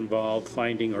project involved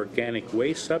finding organic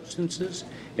waste substances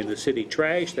in the city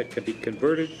trash that could be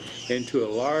converted into a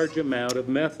large amount of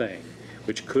methane,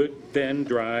 which could then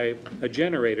drive a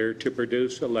generator to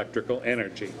produce electrical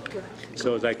energy.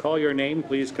 So as I call your name,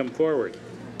 please come forward.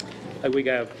 We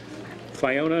got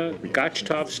Fiona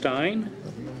Gochtov Stein,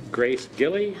 Grace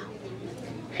Gilly,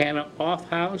 Hannah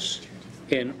Offhouse,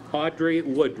 and Audrey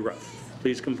Woodruff.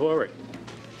 Please come forward.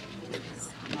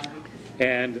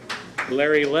 And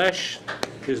Larry Lesh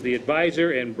is the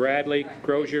advisor, and Bradley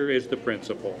Crozier is the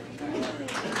principal.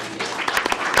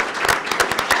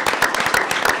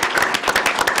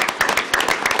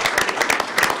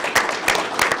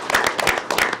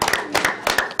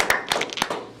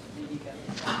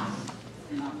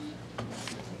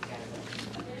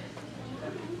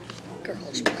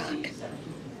 Girls rock.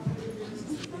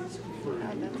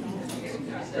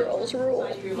 Girls rule.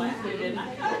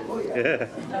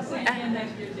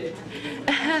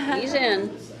 He's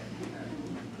in.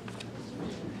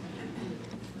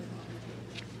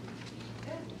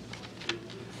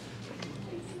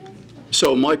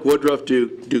 So Mike Woodruff,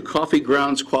 do coffee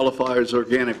grounds qualify as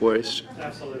organic waste?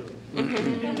 Absolutely. We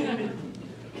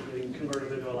can convert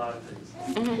them into a lot of things.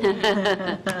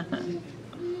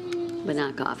 But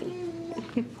not coffee.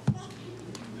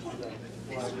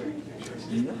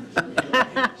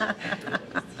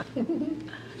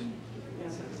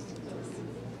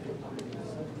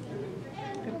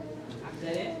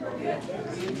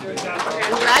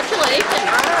 Congratulations.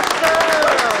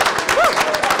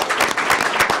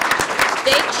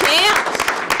 State champs.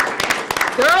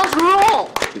 Girls rule.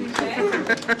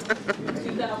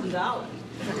 $2,000.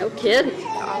 No kidding.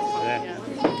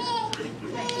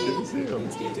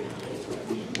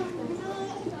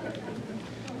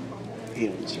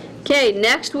 Okay,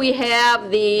 next we have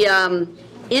the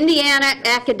Indiana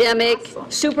Academic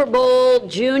Super Bowl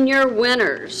Junior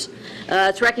winners.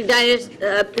 It's recommended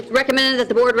that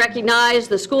the board recognize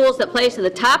the schools that placed in the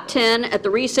top 10 at the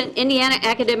recent Indiana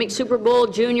Academic Super Bowl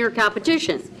Junior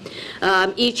competition.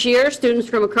 Each year, students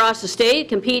from across the state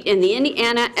compete in the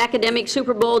Indiana Academic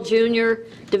Super Bowl Junior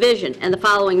division, and the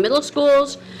following middle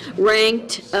schools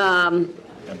ranked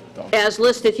as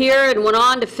listed here and went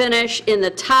on to finish in the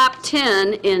top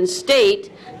 10 in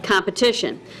state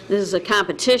competition. This is a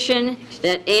competition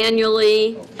that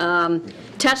annually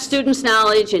tests students'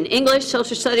 knowledge in English,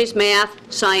 social studies, math,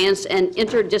 science, and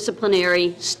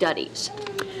interdisciplinary studies.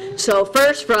 So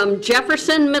first, from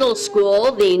Jefferson Middle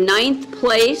School, the 9th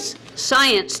place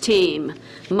science team,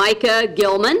 Micah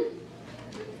Gilman,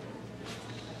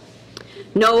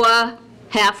 Noah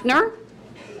Hafner,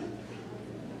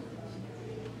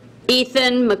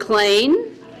 Ethan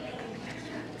McLean,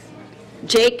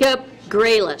 Jacob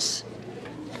Graylis,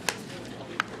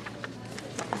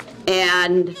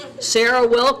 and Sarah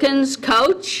Wilkins,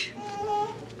 coach,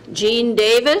 Jean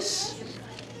Davis,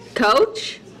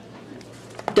 coach,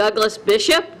 Douglas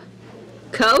Bishop,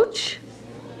 coach,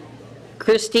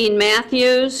 Christine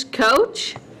Matthews,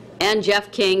 coach, and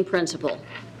Jeff King, principal.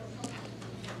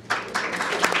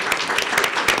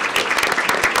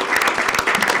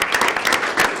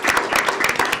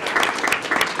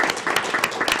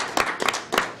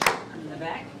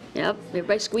 Yep,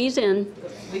 everybody squeeze in.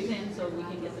 Squeeze in so we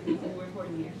can get the people we're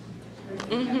recording here.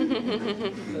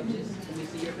 Coaches, can we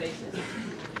see your faces?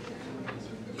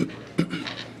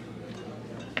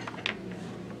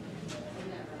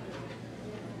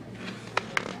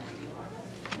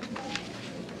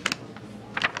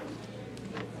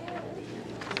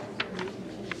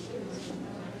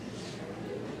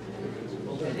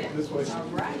 All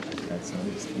right.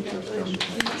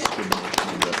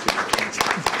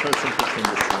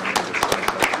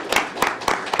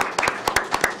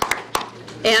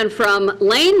 And from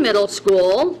Lane Middle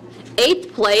School,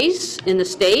 8th place in the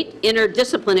state,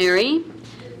 interdisciplinary,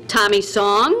 Tommy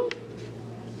Song,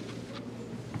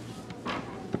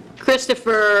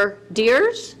 Christopher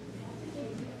Deers.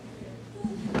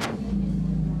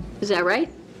 Is that right?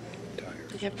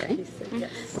 Okay.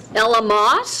 Ella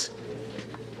Moss,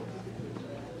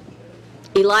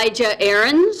 Elijah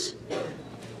Aarons,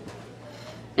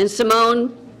 and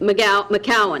Simone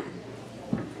McCowan.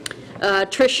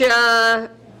 Tricia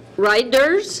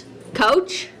Reiders,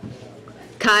 coach,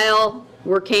 Kyle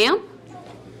Werkamp,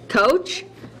 coach,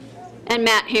 and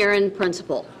Matt Heron,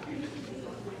 principal.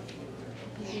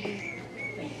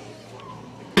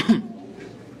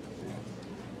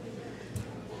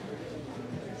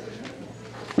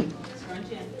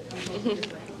 Scrunch in. Come closer this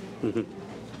way.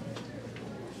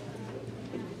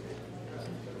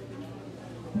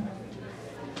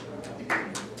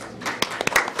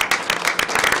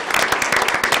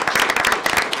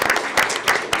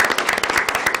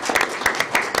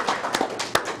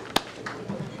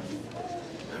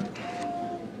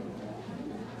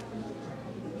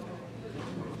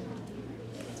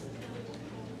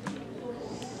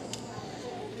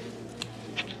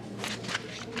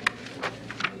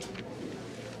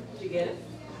 Did you get it?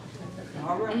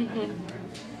 All right.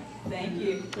 Thank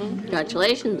you.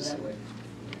 Congratulations.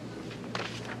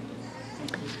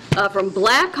 From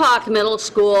Black Hawk Middle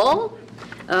School,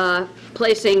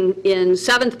 placing in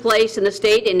 7th place in the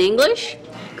state in English,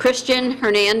 Christian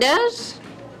Hernandez.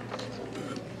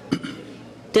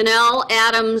 Danelle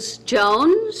Adams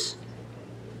Jones.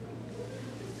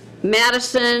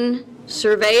 Madison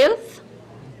Surveyeth.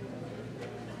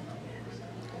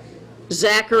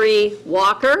 Zachary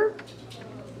Walker.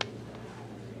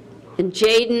 And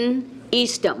Jaden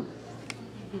Eastham.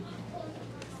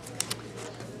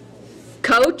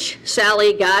 Coach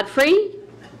Sally Godfrey,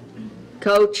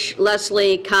 Coach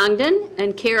Leslie Congdon,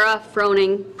 and Kara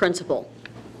Froning, Principal.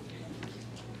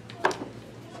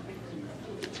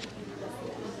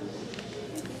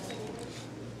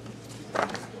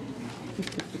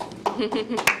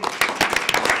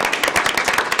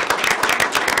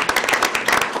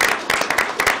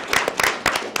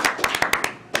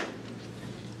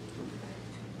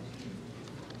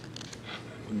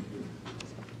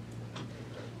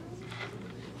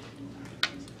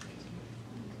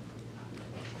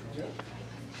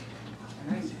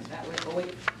 Oh,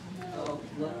 wait. Oh,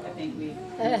 look, I think we.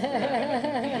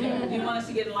 Do you want us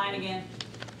to get in line again?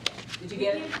 Did you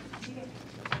get it?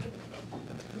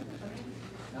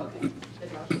 Okay.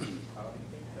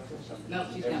 No,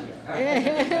 she's coming. All right.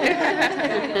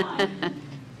 Get in line.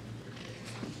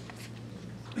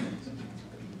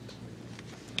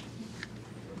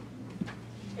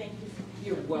 Thank you.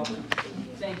 You're welcome.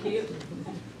 Thank you.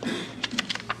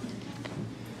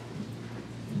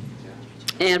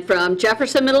 And from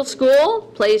Jefferson Middle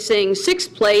School, placing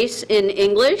 6th place in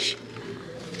English,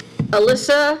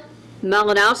 Alyssa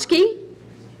Malinowski,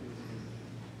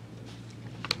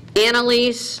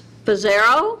 Annalise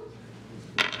Pizarro,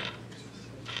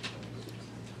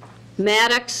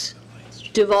 Maddox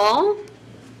Duvall,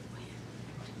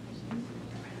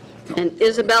 and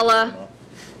Isabella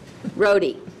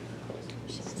Rohde.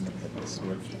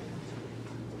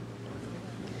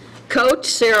 Coach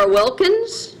Sarah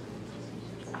Wilkins,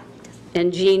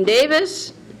 and Jean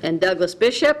Davis, and Douglas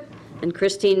Bishop, and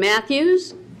Christine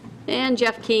Matthews, and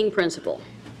Jeff King, Principal.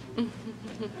 You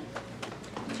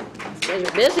guys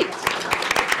are busy.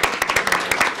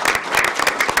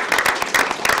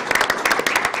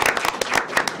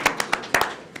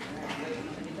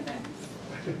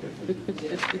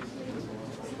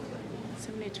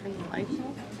 Somebody turn the lights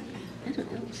off? I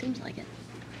don't know, it seems like it.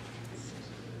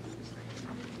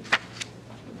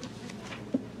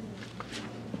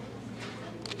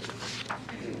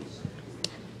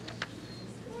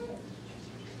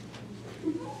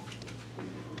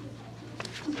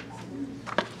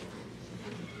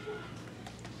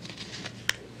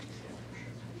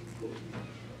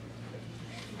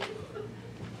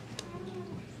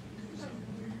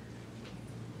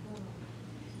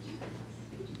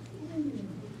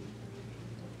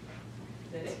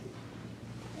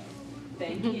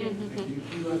 Thank you.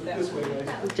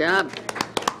 Good job.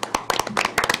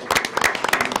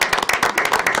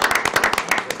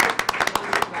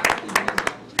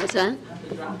 What's that?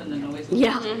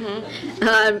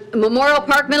 Yeah. Memorial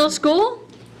Park Middle School,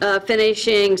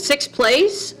 finishing 6th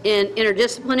place in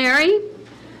interdisciplinary,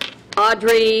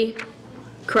 Audrey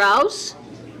Kraus.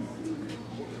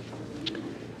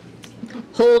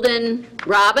 Holden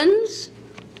Robbins,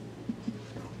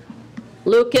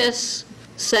 Lucas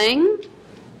Singh,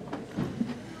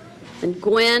 and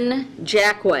Gwen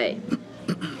Jackway.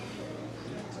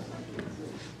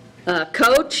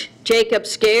 Coach Jacob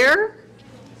Scare,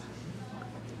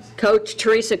 Coach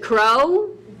Teresa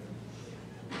Crow,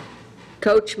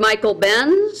 Coach Michael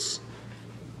Benz,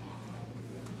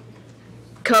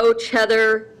 Coach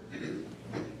Heather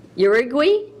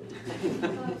Urigui.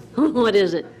 What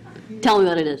is it? Tell me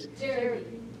what it is.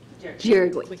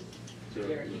 Jerigui.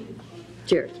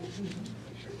 Jared.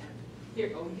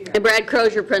 And Brad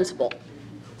Crozier, Principal.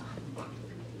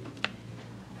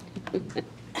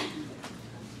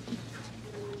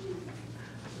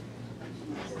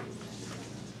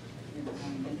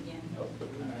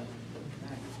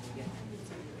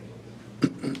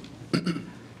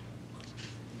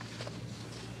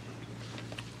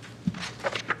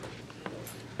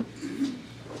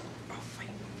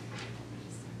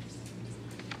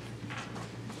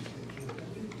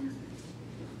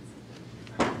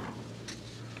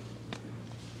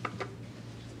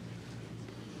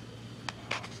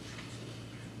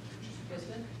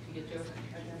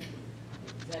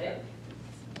 Is that it?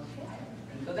 Okay.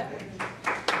 Go that way.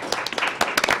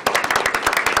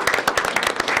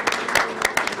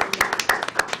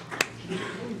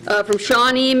 From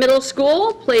Shawnee Middle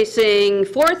School, placing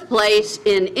 4th place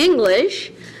in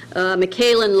English,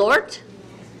 Michaelan Lort.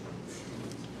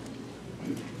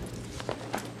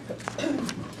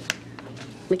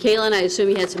 Michaela, I assume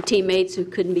you had some teammates who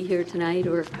couldn't be here tonight,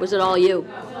 or was it all you?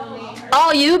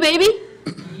 All you, baby?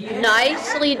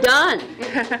 Nicely done.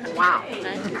 Wow.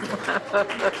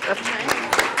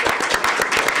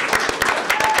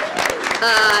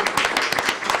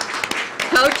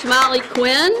 Coach Molly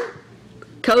Quinn,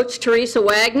 Coach Teresa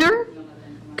Wagner,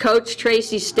 Coach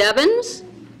Tracy Stebbins.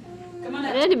 It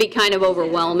had to be kind of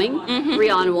overwhelming,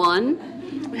 3-on-1.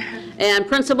 And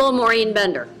Principal Maureen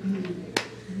Bender.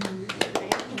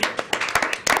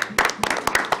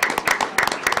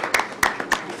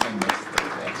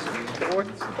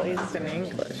 Fourth place in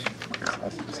English.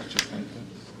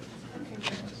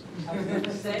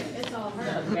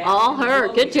 All her.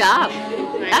 Good job.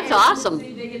 That's awesome.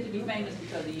 They get to be famous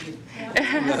because of you.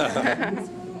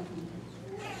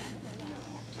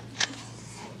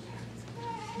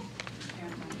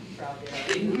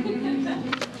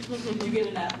 You get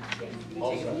enough. You can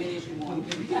take as many as you want.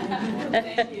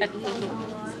 Thank you.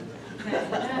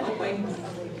 Oh, wait.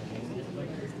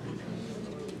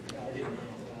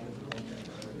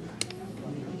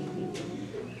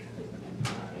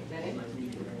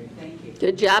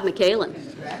 Good job, Michaela.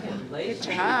 Good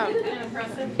job.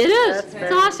 It is.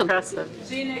 It's awesome. Impressive.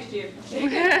 See you next year.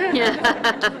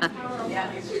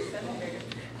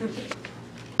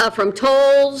 From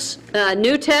Tolles,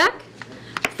 New Tech,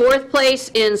 4th place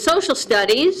in Social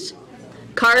Studies,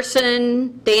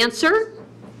 Carson Dancer,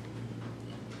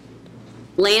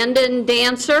 Landon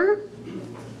Dancer,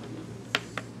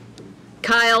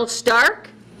 Kyle Stark,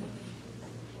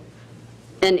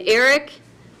 and Eric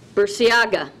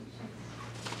Burciaga.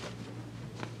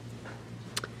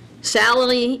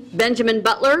 Sally Benjamin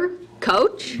Butler,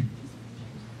 coach.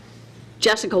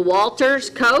 Jessica Walters,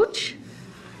 coach.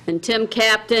 And Tim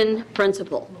Captain,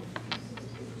 principal.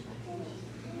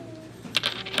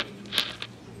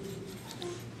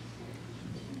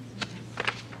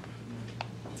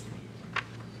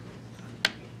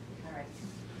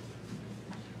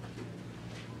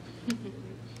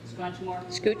 Scrunch more.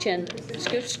 Scooch in.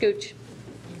 Scooch, scooch.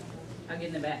 I'll get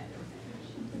in the back.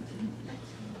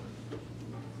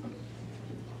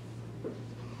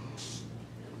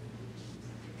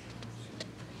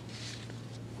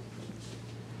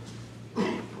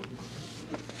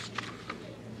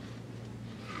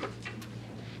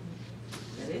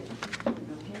 Is that it?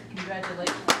 Okay,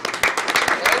 congratulations.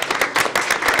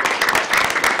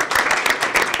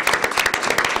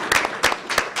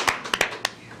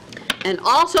 And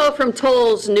also from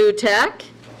Tolles New Tech,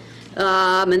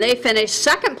 and they finished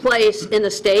 2nd place in the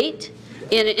state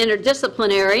in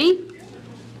interdisciplinary,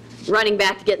 running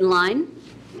back to get in line.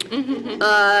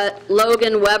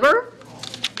 Logan Weber.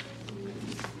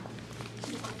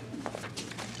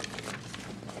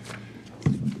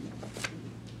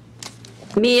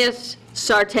 Mias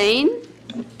Sartain.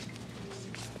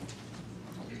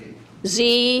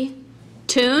 Z.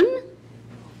 Toon.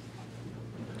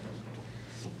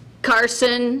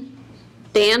 Carson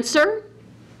Dancer,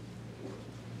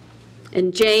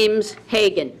 and James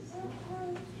Hagan.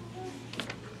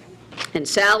 And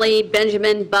Sally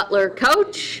Benjamin Butler,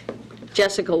 coach,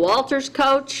 Jessica Walters,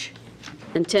 coach,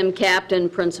 and Tim Captain,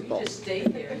 principal. Just stay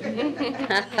there.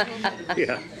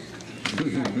 Yeah.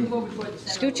 Move over toward the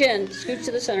center. Scooch in, scooch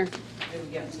to the center. There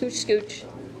we go. Scooch, scooch.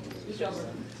 Scooch over.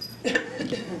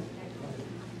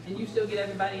 And you still get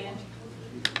everybody in?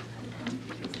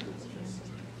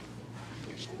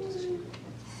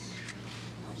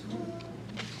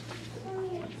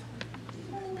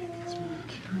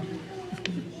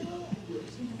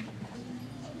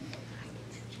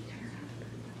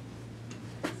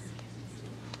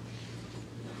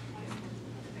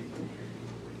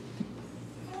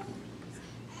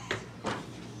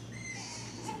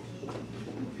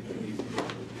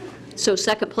 So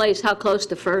 2nd place, how close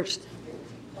to 1st?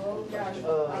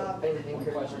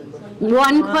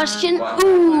 One question?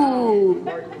 Ooh.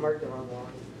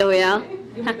 Oh, yeah?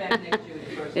 You'll be back next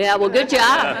year. Yeah, well, good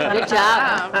job, good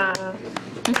job.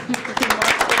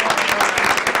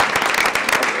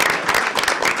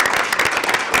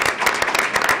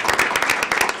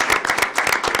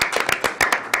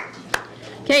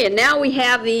 Okay, and now we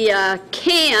have the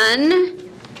construction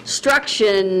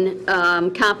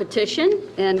competition,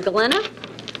 and Glenna,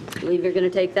 I believe you're going to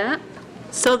take that.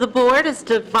 So the board is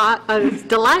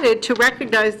delighted to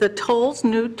recognize the Tolles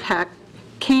New Tech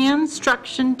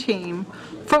construction team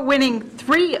for winning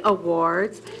 3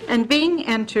 awards and being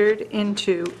entered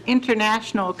into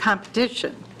international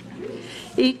competition.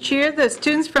 Each year, the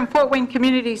students from Fort Wayne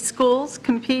Community Schools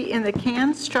compete in the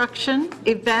construction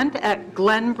event at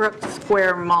Glenbrook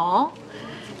Square Mall.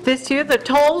 This year, the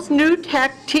Tolles New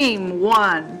Tech team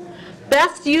won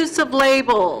Best Use of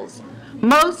Labels,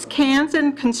 Most Cans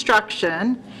in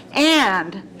Construction,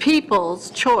 and People's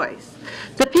Choice.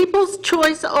 The People's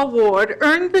Choice Award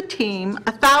earned the team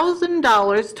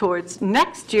 $1,000 towards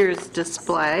next year's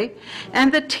display,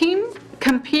 and the team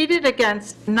competed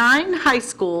against 9 high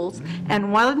schools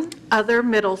and 1 other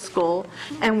middle school,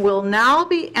 and will now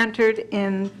be entered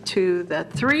into the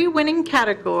 3 winning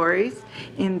categories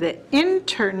in the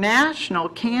International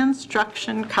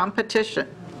Construction Competition.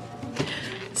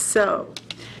 So,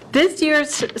 this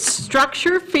year's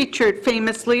structure featured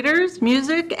famous leaders,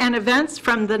 music, and events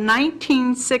from the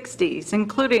 1960s,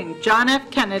 including John F.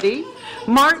 Kennedy,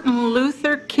 Martin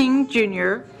Luther King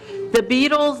Jr., the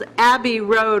Beatles' Abbey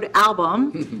Road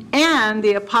album, and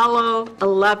the Apollo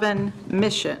 11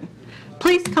 mission.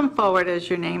 Please come forward as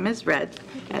your name is read,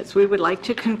 as we would like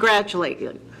to congratulate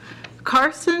you.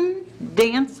 Carson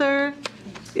Dancer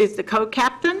is the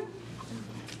co-captain.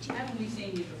 Haven't we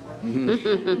seen you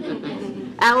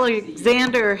before?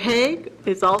 Alexander Haig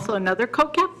is also another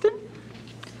co-captain.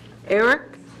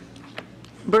 Eric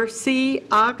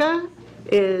Bursiaga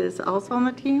is also on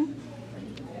the team.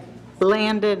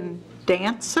 Landon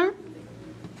Dancer.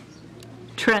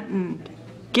 Trenton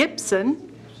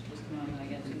Gibson.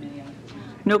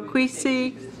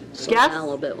 Nokwisi Slow down a Guest.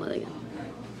 little bit with it.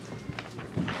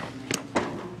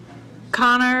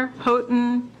 Connor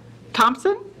Houghton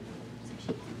Thompson.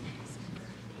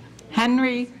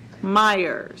 Henry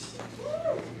Myers.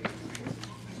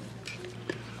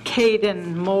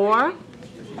 Caden Moore.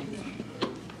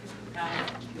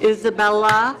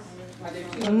 Isabella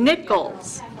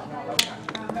Nichols.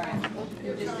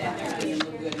 You just stand there, honey, and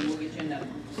look good, and we'll get you another.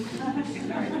 All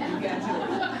right, you got yours.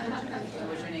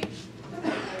 What's your name?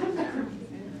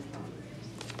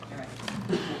 All right.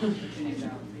 What's your name,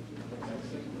 darling?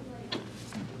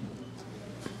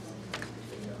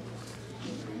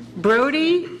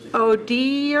 Brody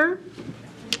Odier.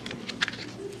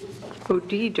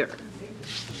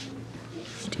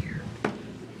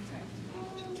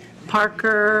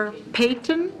 Parker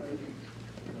Payton.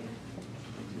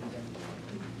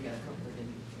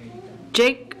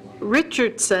 Jake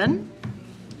Richardson.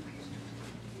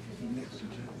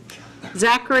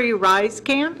 Zachary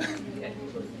Rieskamp. All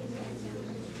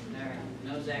right,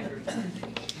 no Zachary.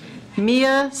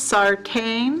 Mia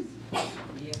Sartain.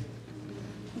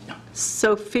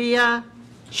 Sophia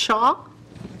Shaw.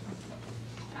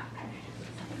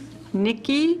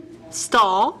 Nikki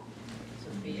Stahl.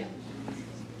 Sophia.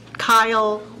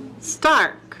 Kyle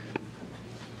Stark.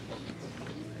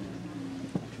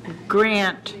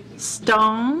 Grant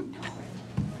Stone.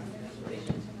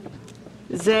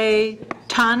 Zay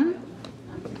Tun.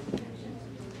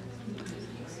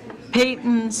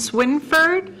 Peyton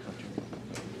Swinford.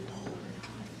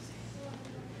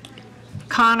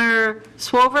 Connor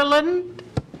Swoverland.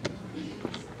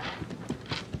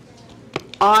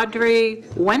 Audrey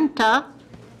Wenta.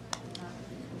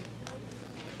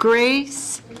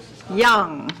 Grace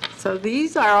Young. So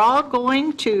these are all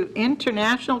going to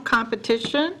international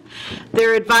competition.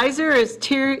 Their advisor is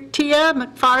Tia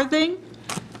McFarthing.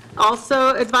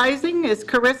 Also advising is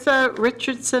Carissa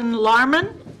Richardson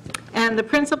Larman. And the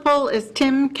principal is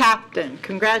Tim Captain.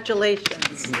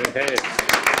 Congratulations. Okay.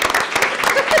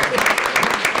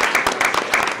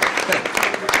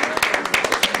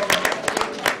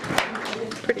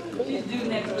 Please do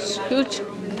next week.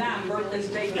 Scooch. Not birthday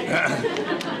statement.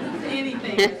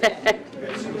 Anything.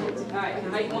 All right,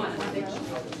 how you want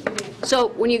it? So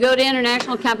when you go to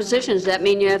international competitions, does that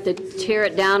mean you have to tear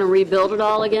it down and rebuild it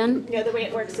all again? Yeah, the way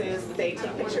it works is they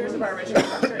take pictures of our original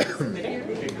structure and submit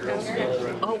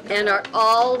it. And are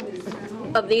all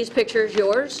of these pictures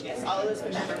yours? Yes, all of those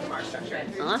pictures are from our structure.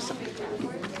 Awesome.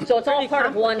 So it's all part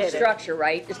of one structure,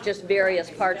 right? It's just various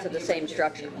parts of the same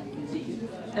structure.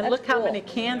 And look how many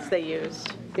cans they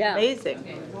used. Yeah. Amazing.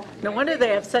 No wonder they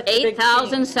have such a big team.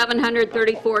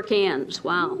 8,734 cans.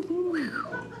 Wow.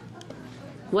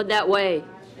 What'd that weigh?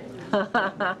 Love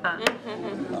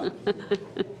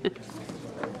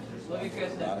you,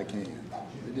 Kristen. I can.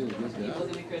 They did a good job. Look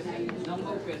at me, Kristen. Don't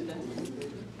move, Kristen.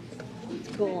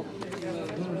 Cool.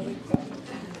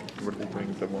 What do they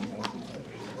bring to 1,000?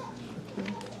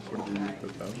 What do they use for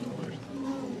 $1,000?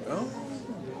 Oh.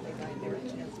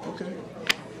 Okay.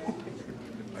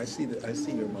 I see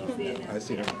their mouth. I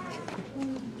see their mouth.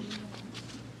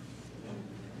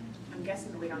 I'm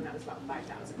guessing the weight on that was about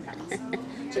 5,000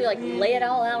 pounds. So you like lay it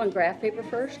all out on graph paper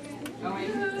first?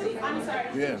 I'm sorry.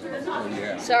 Yeah. Oh,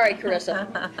 yeah. Sorry, Carissa.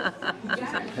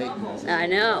 Peyton, I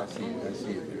know. I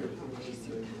see it there.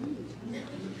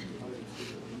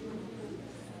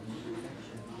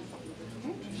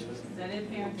 Is that it,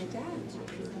 parents?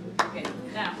 Okay,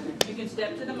 now, you can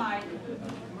step to the mic.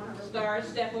 Stars,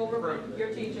 step over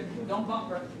your teacher, don't bump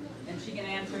her, and she can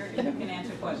answer, and you can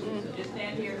answer questions. So just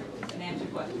stand here and answer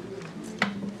questions.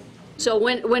 So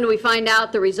when do we find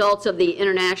out the results of the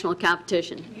international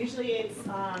competition? Usually it's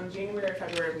January or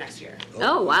February of next year.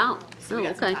 Oh, wow. So Oh, we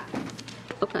got some okay. time.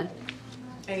 Okay.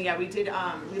 And yeah, we did,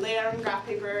 we laid out on graph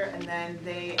paper, and then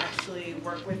they actually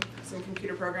worked with some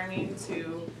computer programming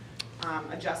to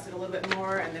adjust it a little bit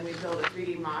more, and then we build a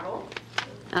 3D model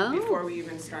before Oh, we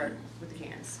even start with the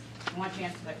cans. I want you to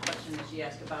answer that question that she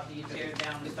asked about, do you tear it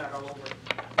down and start all over?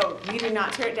 Oh, we do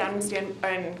not tear it down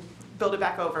and build it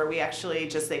back over. We actually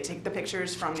just, they take the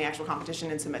pictures from the actual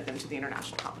competition and submit them to the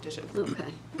international competition.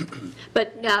 okay.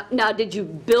 But now, did you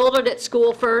build it at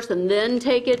school first and then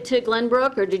take it to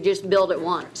Glenbrook, or did you just build it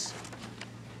once?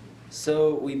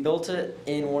 So we built it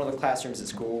in one of the classrooms at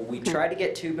school. We tried to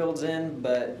get 2 builds in,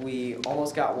 but we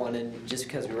almost got one in just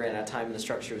because we ran out of time and the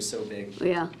structure was so big.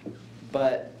 Yeah.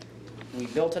 But we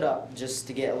built it up just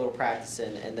to get a little practice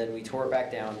in, and then we tore it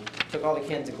back down, took all the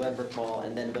cans to Glenbrook Mall,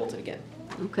 and then built it again.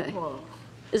 Okay.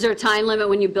 Is there a time limit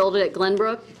when you build it at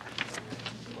Glenbrook?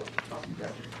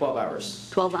 12 hours.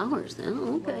 12 hours,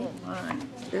 oh, okay.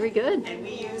 Very good. And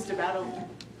we used about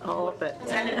All of it.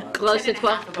 10 Close to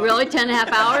 12, really, 10 and a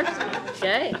half hours?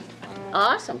 Okay,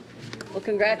 awesome. Well,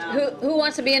 congrats. Who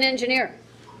wants to be an engineer?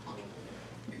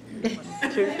 Okay,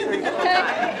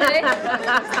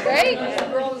 great. The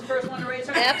girl was the first one to raise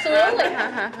her hand.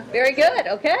 Absolutely. Very good,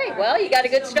 okay. Well, you got a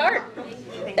good start.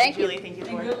 Thank you. Julie, thank you,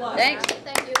 Tori. Good luck. Thanks.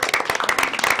 Thank you.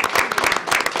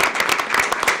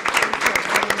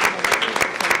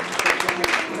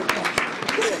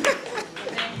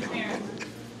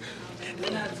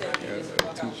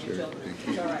 T-shirt that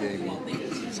Keith gave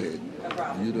me, said,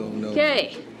 you don't know.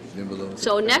 Okay, Then below-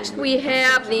 so next we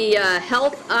have the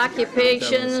Health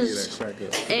Occupations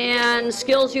and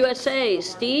Skills USA.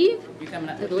 Steve,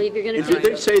 I believe you're going to Did they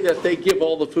do. say that they give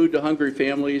all the food to hungry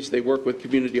families? They work with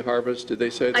Community Harvest? Did they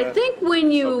say that? I think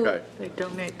when you, Okay. They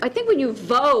donate. I think when you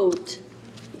vote,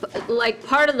 like,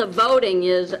 part of the voting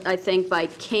is, I think, by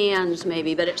cans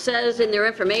maybe, but it says in their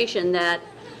information that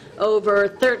over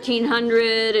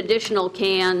 1,300 additional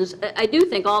cans, I do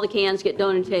think all the cans get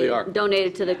They are.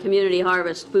 donated to the Community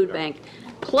Harvest Food Bank.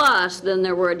 Plus, then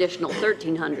there were additional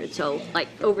 1,300, so like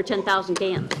over 10,000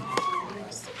 cans.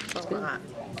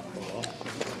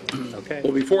 Okay.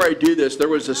 Well, before I do this, there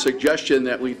was a suggestion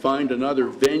that we find another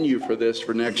venue for this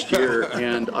for next year,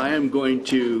 and I am going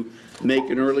to make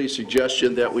an early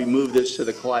suggestion that we move this to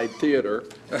the Clyde Theater,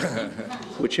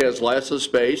 which has lots of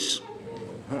space.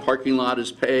 Parking lot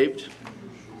is paved.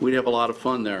 We'd have a lot of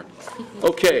fun there.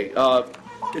 Okay,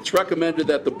 it's recommended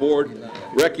that the board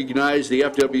recognize the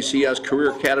FWCS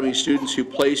Career Academy students who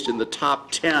placed in the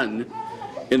top 10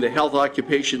 in the Health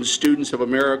Occupation Students of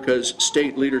America's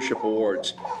State Leadership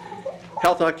Awards.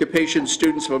 Health Occupation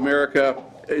Students of America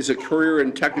is a career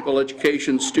and technical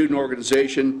education student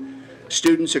organization.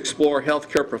 Students explore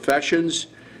healthcare professions,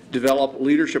 develop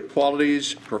leadership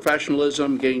qualities,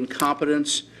 professionalism, gain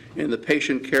competence in the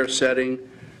patient care setting,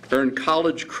 earn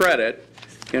college credit,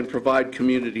 and provide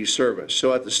community service.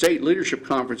 So at the State Leadership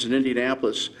Conference in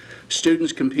Indianapolis,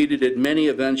 students competed in many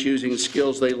events using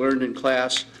skills they learned in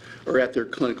class or at their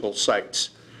clinical sites.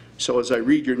 So as I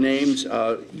read your names,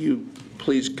 you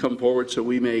please come forward so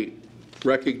we may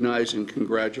recognize and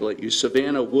congratulate you.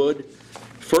 Savannah Wood,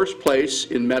 first place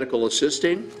in medical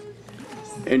assisting,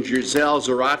 and Giselle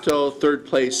Zarato, third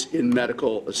place in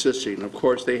medical assisting. Of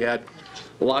course, they had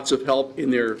lots of help in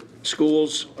their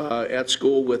schools, at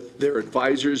school with their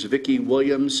advisors. Vicki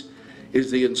Williams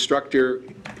is the instructor,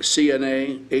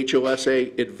 CNA,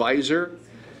 HOSA advisor.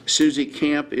 Susie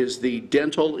Camp is the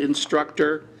dental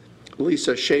instructor.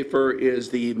 Lisa Schaefer is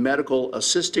the medical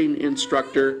assisting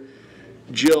instructor.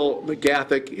 Jill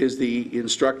McGathick is the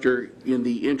instructor in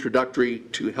the Introductory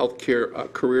to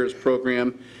Healthcare Careers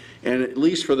program. And at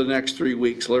least for the next 3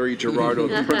 weeks, Larry Gerardo,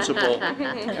 the principal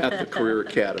at the Career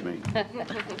Academy.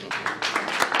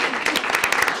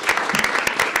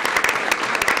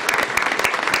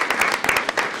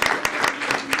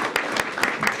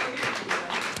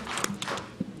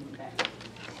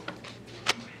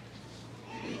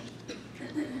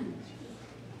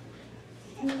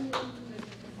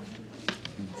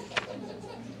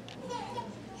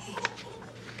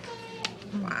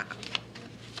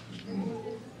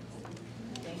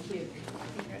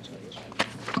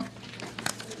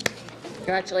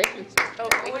 Congratulations. Oh,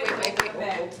 wait.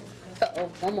 Uh-oh,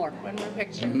 one more. One more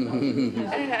picture.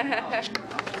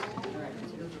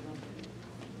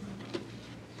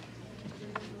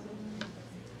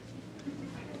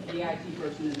 The IT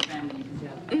person in the family, you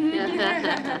can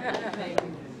tell.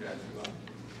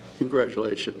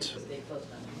 Congratulations. Stay close,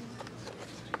 man.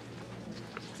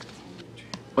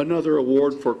 another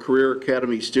award for Career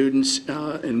Academy students,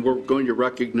 and we're going to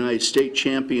recognize state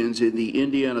champions in the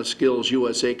Indiana Skills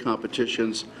USA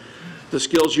competitions. The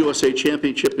Skills USA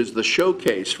Championship is the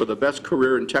showcase for the best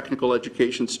career and technical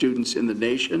education students in the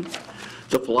nation.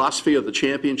 The philosophy of the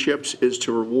championships is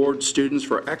to reward students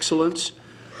for excellence,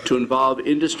 to involve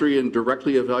industry in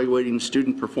directly evaluating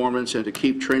student performance, and to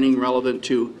keep training relevant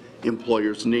to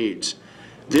employers' needs.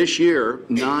 This year,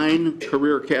 9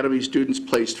 Career Academy students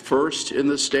placed first in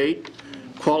the state,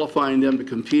 qualifying them to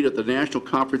compete at the national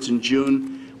conference in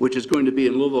June, which is going to be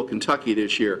in Louisville, Kentucky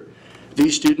this year.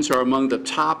 These students are among the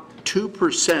top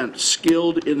 2%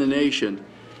 skilled in the nation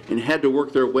and had to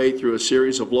work their way through a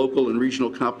series of local and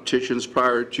regional competitions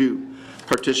prior to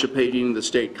participating in the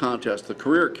state contest. The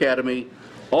Career Academy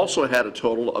also had a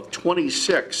total of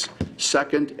 26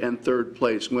 second and third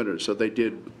place winners, so they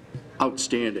did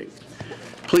outstanding.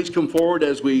 Please come forward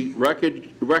as we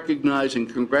recognize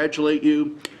and congratulate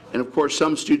you. And of course,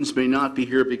 some students may not be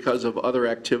here because of other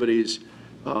activities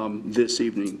this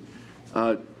evening.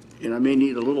 And I may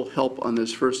need a little help on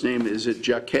this first name. Is it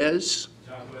Jaquez?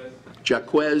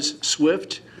 Jaquez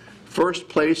Swift, first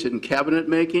place in cabinet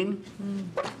making.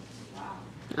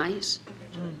 Nice.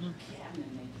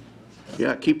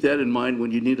 Yeah, keep that in mind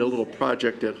when you need a little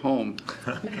project at home.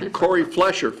 Corey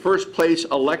Flesher, first place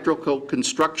electrical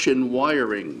construction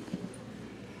wiring.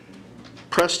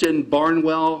 Preston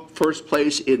Barnwell, first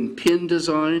place in pin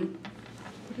design.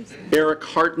 Eric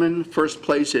Hartman, first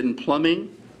place in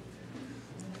plumbing.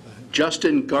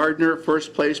 Justin Gardner,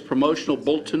 first place promotional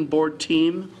bulletin board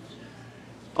team.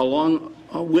 Along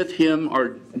with him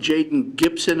are Jaden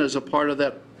Gibson as a part of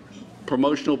that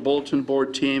promotional bulletin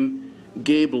board team.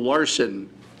 Gabe Larson,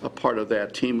 a part of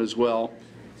that team as well.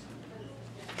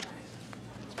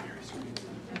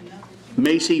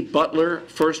 Macy Butler,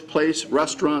 first place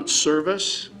restaurant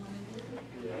service.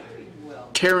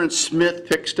 Terrence Smith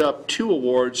picked up 2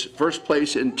 awards, first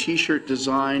place in t-shirt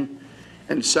design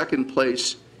and second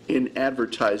place in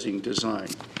advertising design.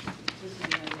 This is the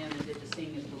young man that did the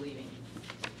Seeing is Believing,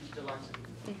 Mr. Larson,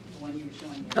 the one you were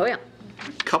showing me. Oh, yeah.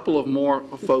 Couple of more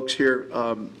folks here.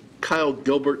 Kyle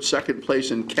Gilbert, second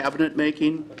place in cabinet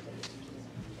making.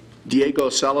 Diego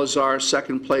Salazar,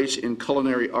 second place in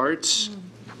culinary arts.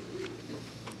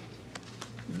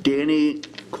 Danny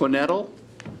Quinettle,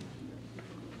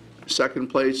 second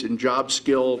place in job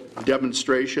skill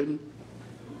demonstration.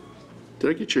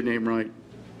 Did I get your name right?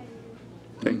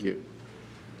 Thank you.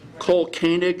 Cole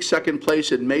Koenig, second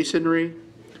place in masonry.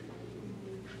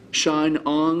 Shine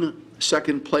Ong,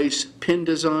 second place pin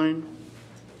design.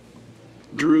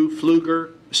 Drew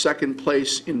Pfluger, second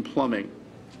place in plumbing.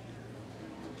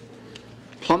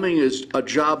 Plumbing is a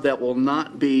job that will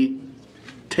not be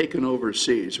taken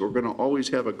overseas. We're going to always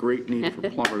have a great need for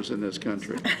plumbers in this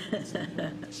country.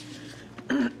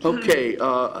 Okay,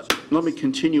 let me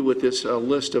continue with this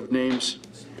list of names.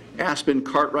 Aspen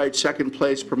Cartwright, second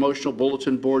place promotional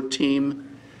bulletin board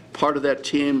team. Part of that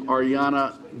team,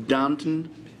 Ariana Dalton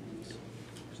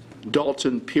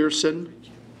Pearson.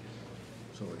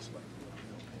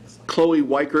 Chloe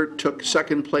Weichert took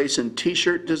second place in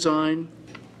t-shirt design.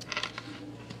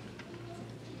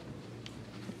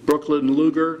 Brooklyn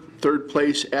Luger, third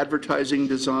place advertising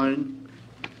design.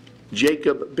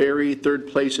 Jacob Berry, third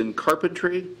place in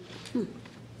carpentry.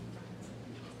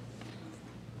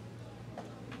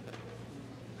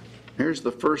 Here's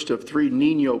the first of 3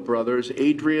 Nino brothers.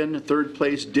 Adrian, third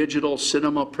place digital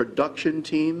cinema production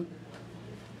team.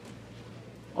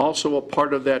 Also a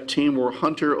part of that team were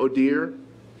Hunter O'Dear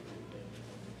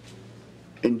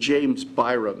and James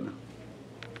Byram.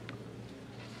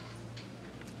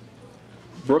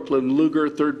 Brooklyn Luger,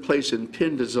 third place in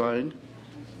pin design.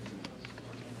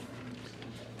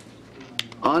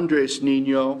 Andres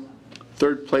Nino,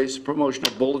 third place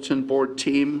promotional bulletin board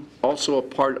team. Also a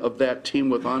part of that team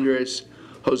with Andres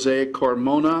Jose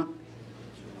Carmona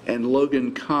and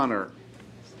Logan Connor.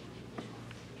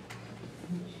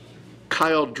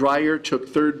 Kyle Dreyer took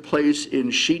third place in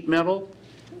sheet metal.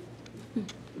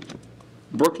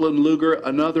 Brooklyn Luger,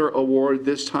 another award,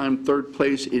 this time third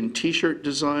place in t-shirt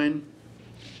design.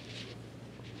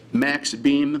 Max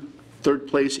Beam, third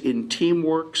place in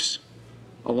Teamworks.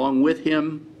 Along with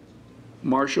him,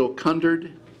 Marshall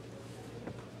Kunderd,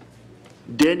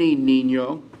 Denny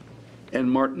Nino, and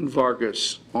Martin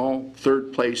Vargas, all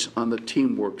third place on the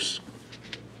Teamworks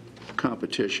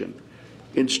competition.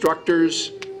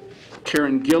 Instructors,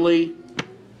 Karen Gilly,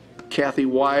 Kathy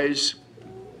Wise,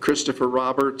 Christopher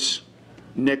Roberts,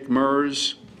 Nick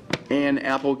Mers, Ann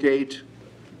Applegate,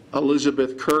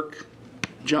 Elizabeth Kirk,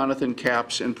 Jonathan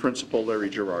Capps, and Principal Larry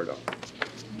Gerardo.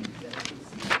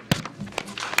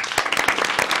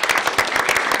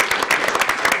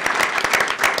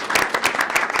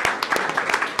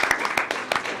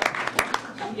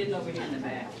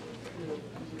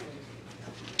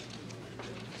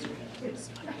 That's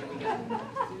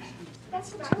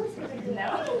what I was going to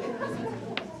know.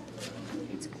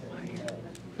 It's choir.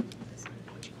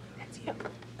 That's you.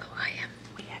 Oh, I am.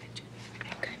 We had it too.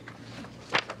 Okay.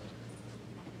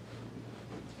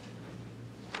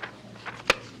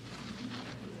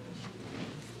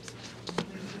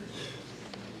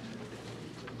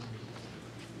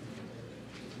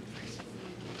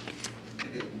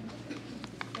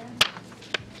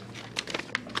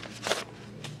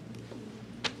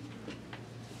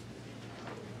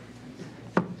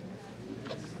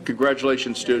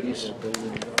 Congratulations, students.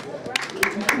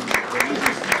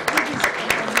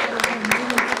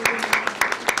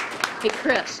 Hey,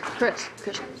 Chris, where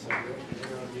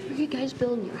are you guys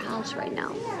building your house right now?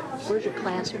 Where's your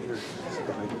classroom?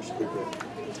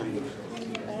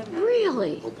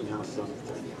 Really?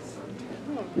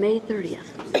 May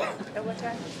 30th. At what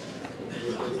time?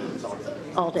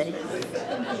 All day?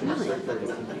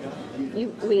 Really?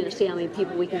 We gonna see how many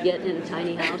people we can get in a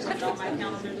tiny house?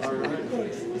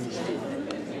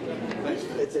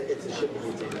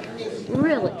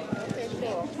 Really?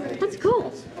 That's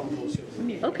cool.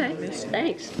 Okay,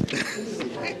 thanks.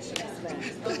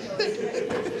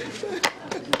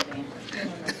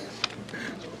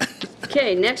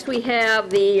 Okay, next we have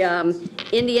the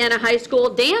Indiana High School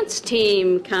Dance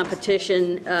Team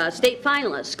Competition state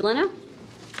finalists. Glenna?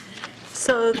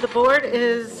 So the board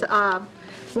is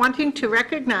wanting to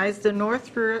recognize the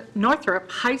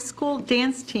Northrop High School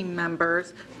dance team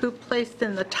members who placed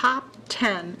in the top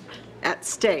 10 at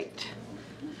state.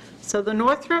 So the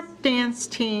Northrop dance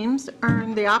teams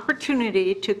earned the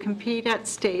opportunity to compete at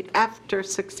state after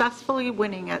successfully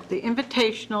winning at the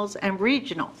invitationals and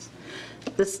regionals.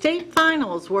 The state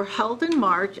finals were held in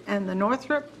March, and the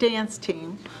Northrop dance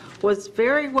team was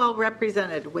very well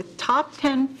represented with top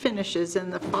 10 finishes in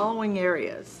the following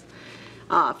areas.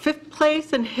 5th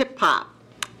place in hip hop,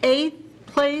 8th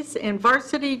place in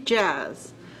varsity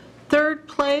jazz, 3rd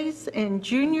place in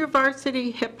junior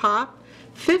varsity hip hop,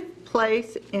 5th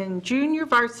place in junior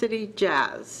varsity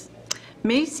jazz.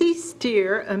 Macy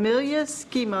Steer, Amelia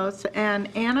Schimos, and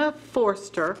Anna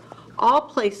Forster all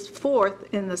placed 4th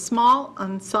in the small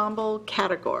ensemble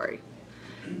category.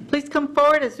 Please come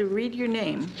forward as we read your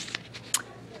names.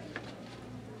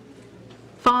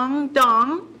 Fong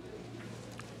Dong,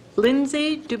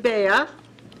 Lindsay Dubea,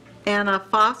 Anna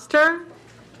Foster,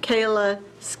 Kayla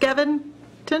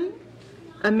Skevington,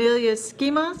 Amelia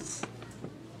Schimos,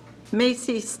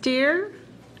 Macy Steer,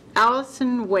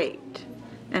 Allison Waite.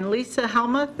 And Lisa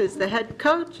Helmuth is the head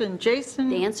coach, and Jason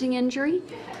Dancing injury?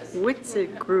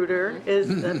 Witzigruder is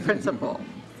the principal.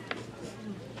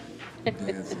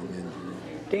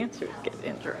 Dancers get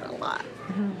injured a lot.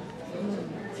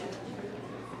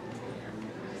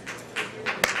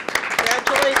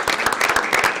 Congratulations.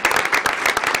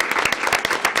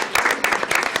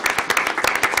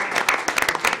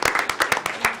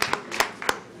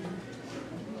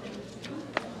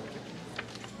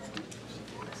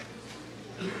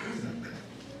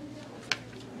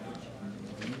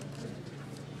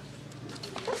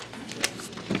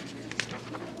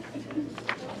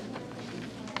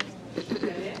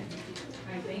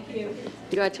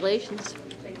 Congratulations.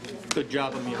 Good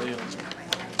job, Amelia.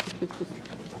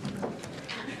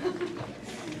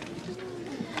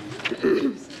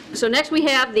 So next we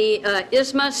have the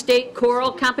ISMA State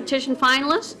Choral Competition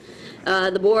finalists.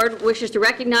 The board wishes to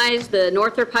recognize the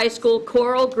Northrop High School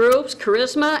choral groups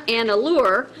Charisma and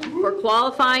Allure for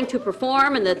qualifying to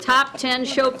perform in the top 10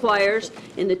 show choirs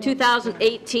in the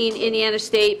 2018 Indiana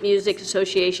State Music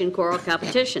Association Choral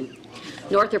Competition.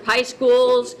 Northrop High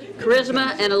School's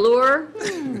Charisma and Allure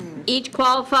each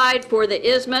qualified for the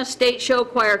ISMA State Show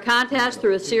Choir Contest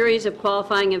through a series of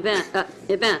qualifying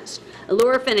events.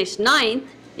 Allure finished 9th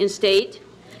in state,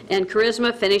 and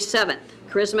Charisma finished 7th.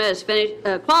 Charisma has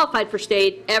qualified for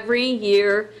state every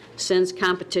year since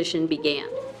competition began.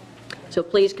 So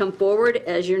please come forward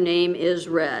as your name is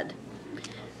read.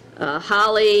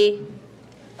 Holly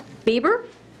Bieber,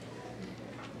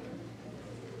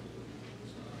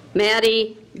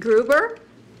 Maddie Gruber,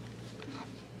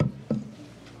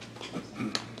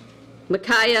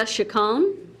 Micaiah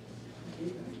Chacon,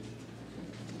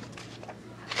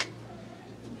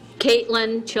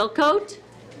 Caitlin Chilcote,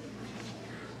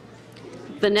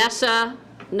 Vanessa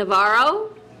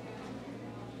Navarro,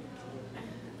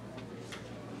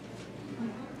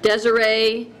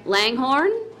 Desiree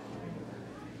Langhorn,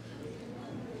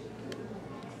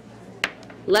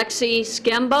 Lexi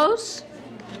Skembos,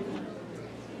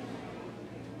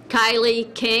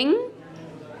 Kylie King,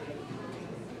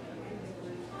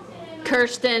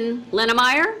 Kirsten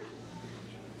Linnemeyer,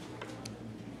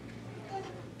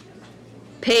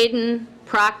 Peyton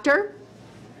Proctor.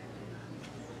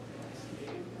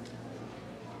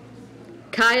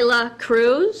 Kyla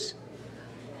Cruz.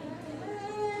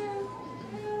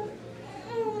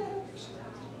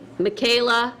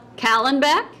 Michaela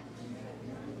Kallenbeck.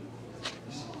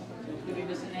 Did we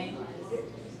miss a name?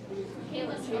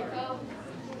 Kayla Smirko.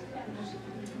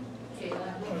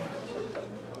 Kayla.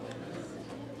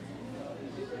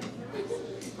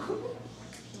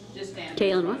 Just stand.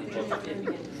 Kaylin what? Just stand,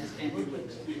 please.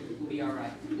 We'll be all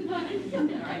right. All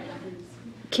right.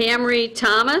 Camry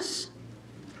Thomas.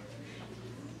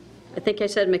 I think I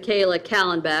said Michaela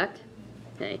Kallenbeck.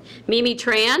 Okay. Mimi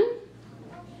Tran.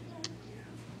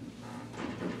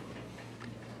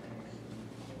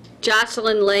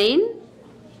 Jocelyn Lane.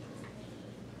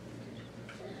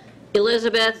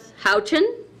 Elizabeth Houchin.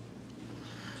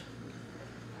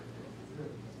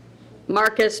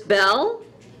 Marcus Bell.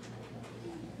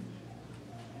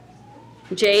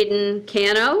 Jaden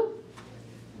Cano.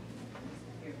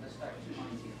 Here, let's start 2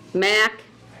 lines here. Mac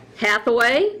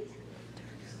Hathaway.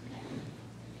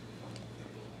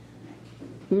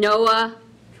 Noah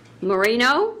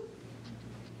Marino.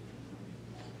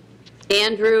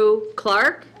 Andrew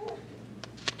Clark.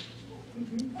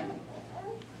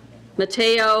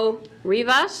 Mateo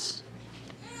Rivas.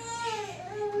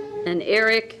 And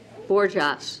Eric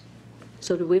Borjas.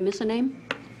 So did we miss a name?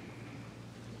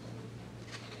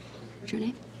 What's your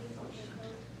name?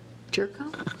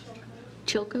 Jerko?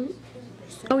 Chilcote?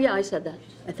 Oh, yeah, I said that,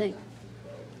 I think.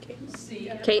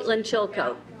 Caitlin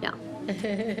Chilcote, yeah.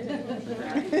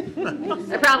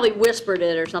 I probably whispered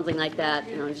it or something like that,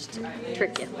 just to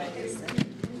trick you.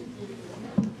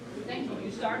 Thank you.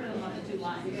 You started them on the 2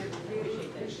 lines.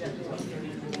 Appreciate that.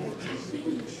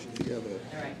 Together.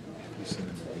 All right. We send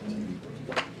it to the TV.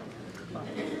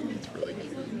 It's really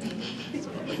good. It's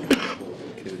not like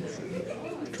kids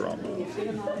and drama.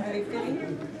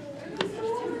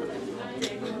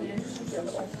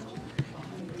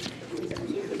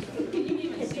 Can you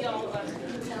even see all of us?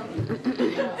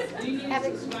 Do you need to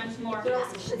scrunch more? Girls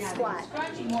should squat.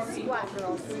 Scrunching more people. Squat,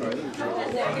 girls. There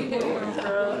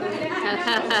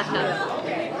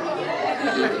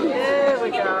we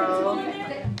go.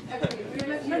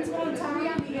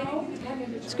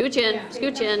 Scooch in,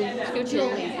 scooch in, scooch in.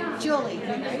 Julie.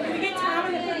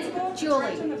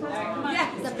 Julie.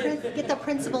 Get the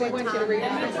principal in Tom.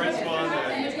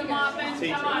 Mr. Moffin,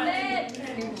 come on.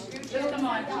 Just come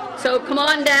on. So come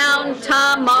on down,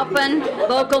 Tom Muffin,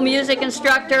 vocal music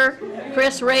instructor,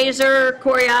 Chris Razor,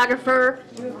 choreographer,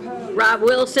 Rob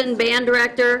Wilson, band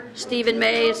director, Stephen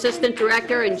May, assistant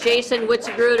director, and Jason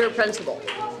Witzegruder, principal.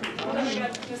 Go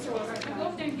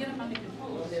up there and get him under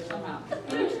control over there somehow.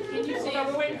 Can you see?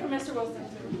 We're waiting for Mr. Wilson.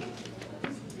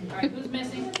 All right, who's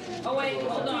missing? Oh, wait,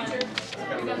 hold on. Here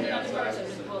comes another person,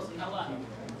 Mr. Wilson, hold on.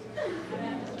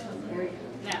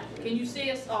 Now, can you see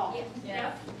us all?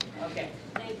 Yeah? Okay.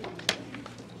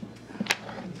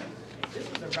 This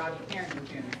was a Robbie Karen who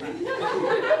came in front.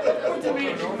 What's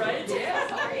amazing, right? Yeah,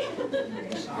 sorry.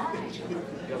 Sorry. You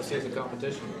gotta see the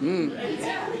competition.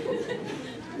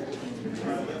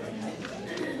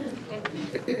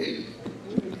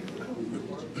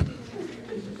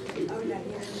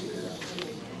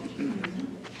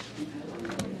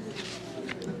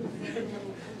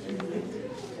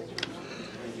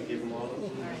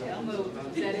 I'll move.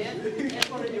 Is that it?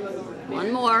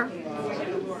 One more,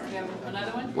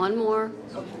 Another one? one more.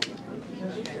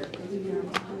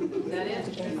 Is that it?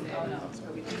 Oh, no.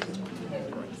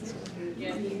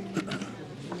 Yeah.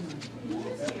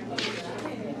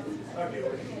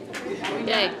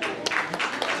 Okay.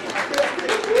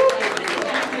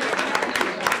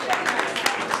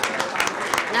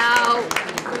 Now,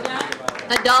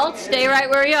 adults, stay right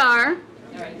where you are.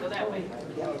 All right, go that way.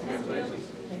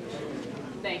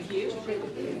 Thank you.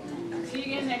 See you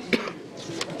again next year.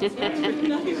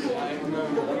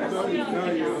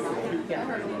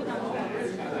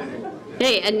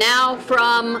 Okay, and now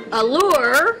from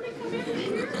Allure,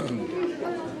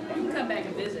 Come back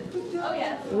and visit. Oh,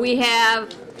 yeah. we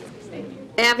have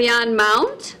Avion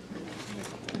Mount,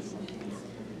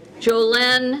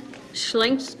 Jolene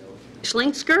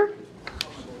Schlinsker, Do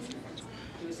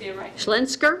we say it right?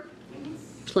 Schlinsker,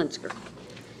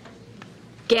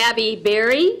 Gabby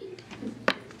Berry,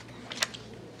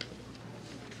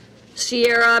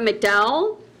 Sierra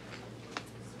McDowell,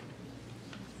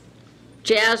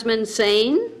 Jasmine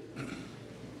Sane,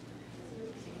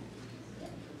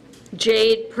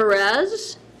 Jade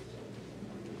Perez,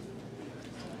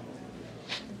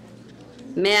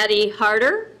 Maddie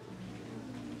Harder,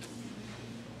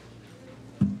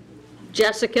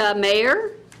 Jessica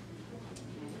Mayer,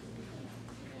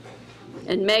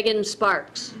 and Megan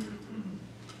Sparks.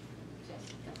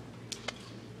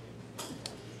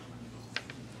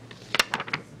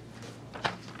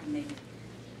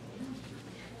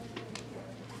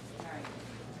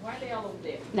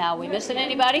 Now, we missing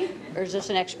anybody, or is this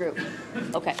the next group?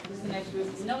 Okay, This is the next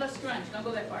group. No, let's scrunch, don't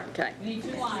go that far. Okay. We need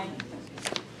 2 lines.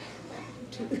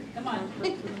 Come on.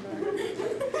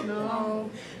 No,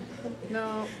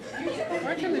 no.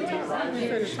 Why can't they talk? Now we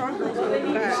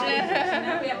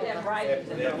have to have writers.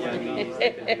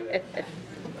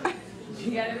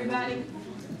 You got everybody?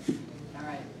 All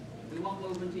right. We won't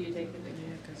move until you take the picture.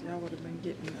 Yeah, because y'all would have been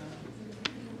getting,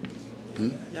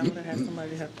 y'all would have had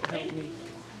somebody have to help me.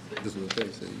 This is what they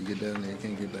say. You get down there, you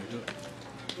can't get back up.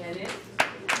 Get it?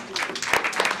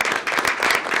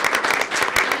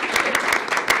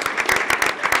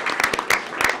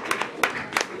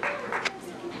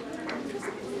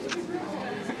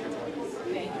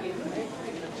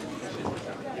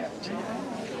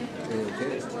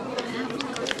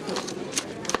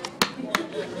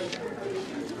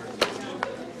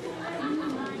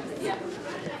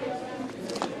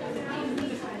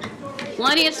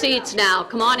 plenty of seats now,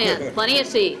 come on in, plenty of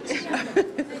seats.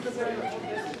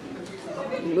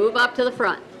 Move up to the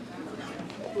front.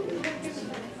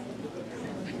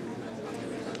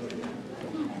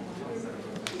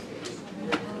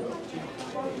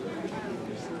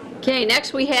 Okay,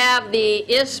 next we have the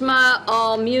ISMA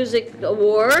All Music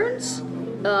Awards.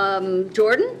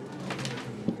 Jordan?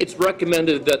 It's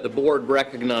recommended that the board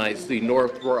recognize the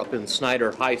Northrop and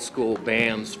Snyder High School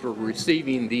bands for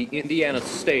receiving the Indiana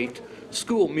State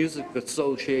School Music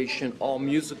Association All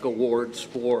Music Awards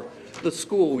for the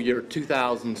school year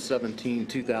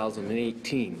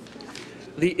 2017-2018.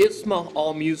 The ISMA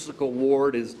All Music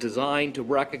Award is designed to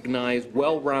recognize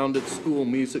well-rounded school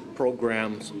music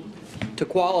programs. To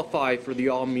qualify for the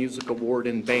All Music Award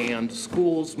in band,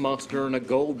 schools must earn a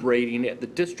gold rating at the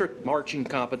district marching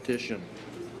competition,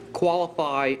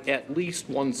 qualify at least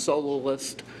one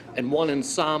soloist and one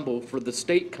ensemble for the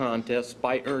state contest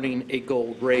by earning a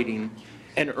gold rating,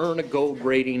 and earn a gold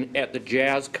rating at the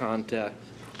jazz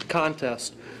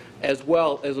contest, as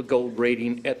well as a gold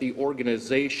rating at the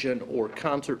organization or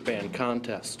concert band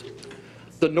contest.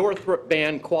 The Northrop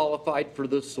Band qualified for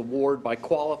this award by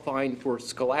qualifying for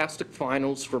scholastic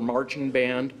finals for marching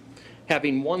band,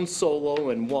 having one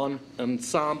solo and one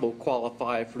ensemble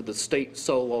qualify for the state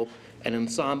solo and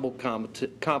ensemble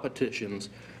competitions,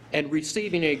 and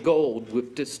receiving a gold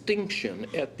with distinction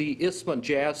at the ISMA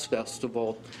Jazz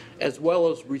Festival, as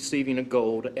well as receiving a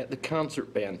gold at the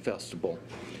Concert Band Festival.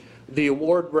 The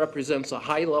award represents a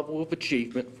high level of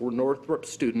achievement for Northrop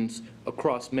students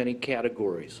across many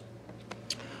categories.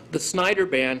 The Snyder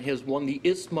Band has won the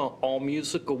ISMA All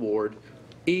Music Award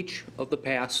each of the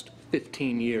past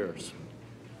 15 years.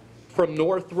 From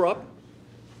Northrop,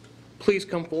 please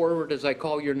come forward as I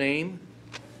call your name.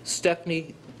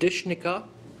 Stephanie Dishnica,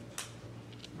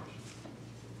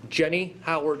 Jenny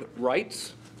Howard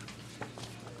Wrights,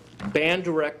 Band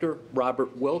Director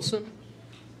Robert Wilson,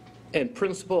 and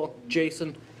Principal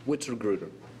Jason Witzergruder.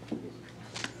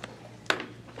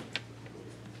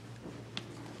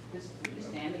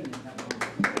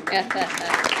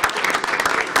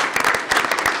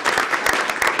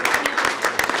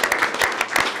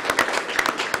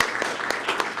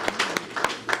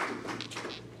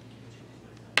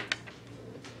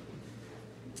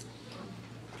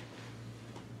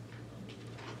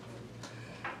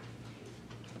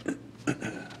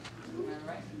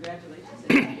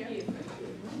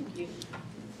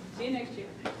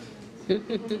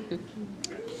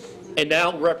 And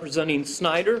now representing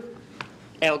Snyder,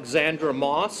 Alexandra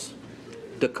Moss,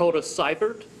 Dakota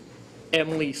Seibert,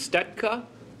 Emily Stetka,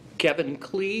 Kevin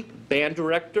Klee, Band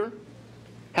Director,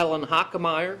 Helen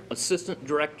Hockemeyer, Assistant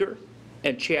Director,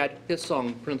 and Chad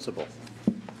Hissong, Principal.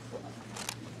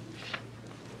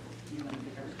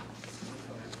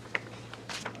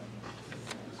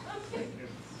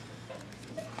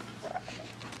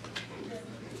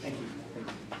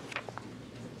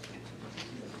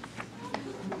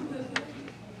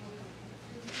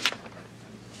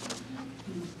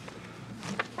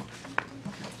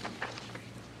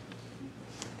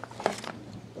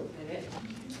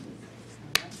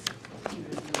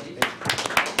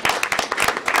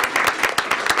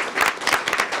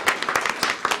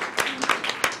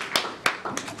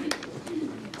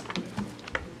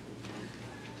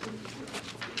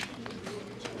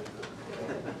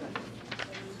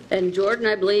 And Jordan,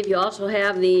 I believe you also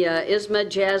have the ISMA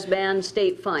Jazz Band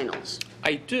State Finals.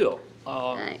 I do.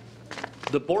 Okay.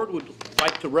 The board would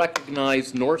like to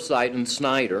recognize Northside and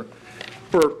Snyder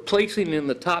for placing in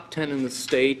the top 10 in the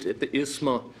state at the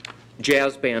ISMA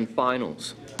Jazz Band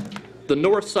Finals. The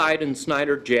Northside and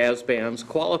Snyder Jazz Bands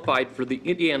qualified for the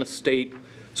Indiana State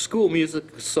School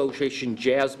Music Association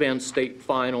Jazz Band State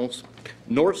Finals.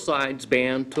 Northside's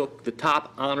band took the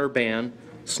top honor band,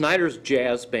 Snyder's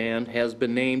Jazz Band has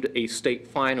been named a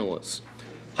state finalist.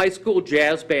 High school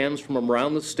jazz bands from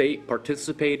around the state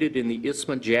participated in the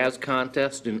ISSMA Jazz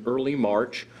Contest in early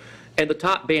March, and the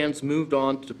top bands moved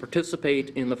on to participate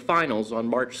in the finals on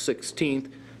March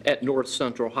 16th at North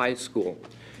Central High School.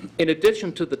 In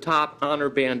addition to the top honor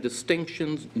band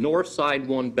distinctions, Northside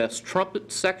won Best Trumpet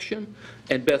Section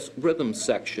and Best Rhythm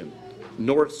Section.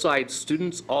 Northside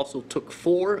students also took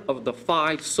 4 of the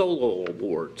 5 solo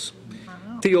awards.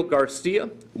 Theo Garcia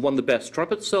won the Best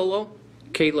Trumpet Solo,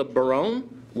 Caleb Barone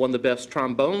won the Best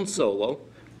Trombone Solo,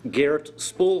 Garrett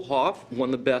Spoolhoff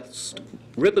won the Best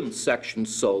Rhythm Section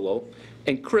Solo,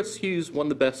 and Chris Hughes won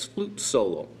the Best Flute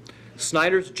Solo.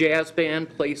 Snyder's Jazz Band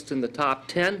placed in the top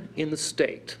 10 in the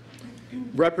state.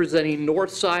 Representing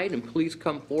Northside, and please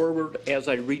come forward as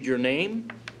I read your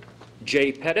name,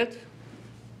 Jay Pettit,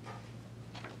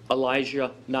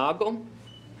 Elijah Nagel,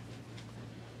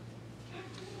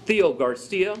 Theo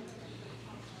Garcia,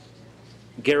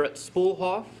 Garrett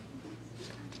Spoolhoff,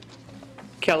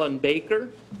 Kellen Baker,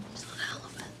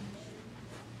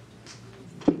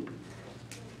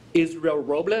 Israel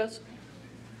Robles,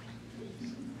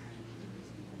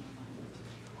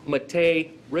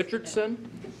 Matei Richardson,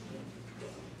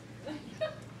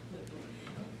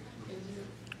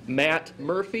 Matt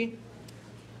Murphy,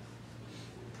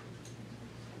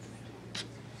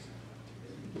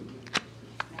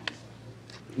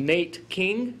 Nate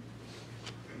King,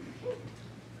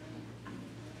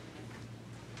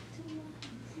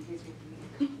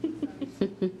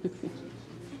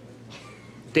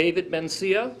 David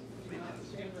Mencia,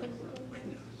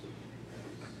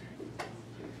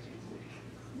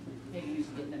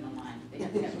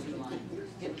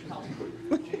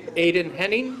 Aiden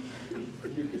Henning,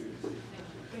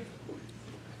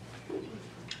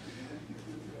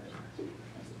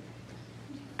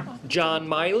 John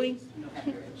Miley,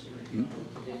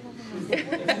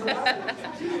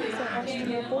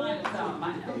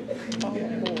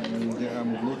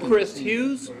 Chris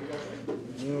Hughes,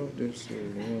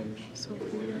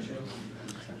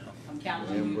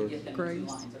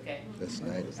 Grace. That's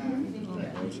nice.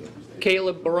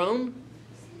 Caleb Barone,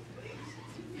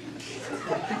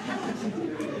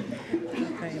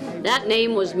 That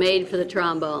name was made for the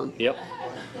trombone. yep,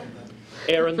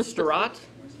 Aaron Sturrott,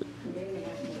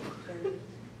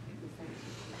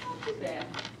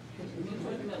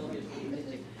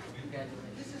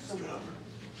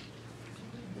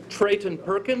 Trayton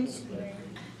Perkins,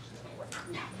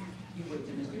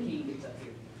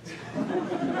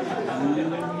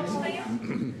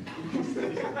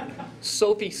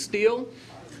 Sophie Steele,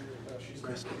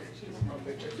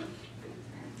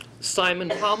 Simon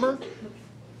Palmer,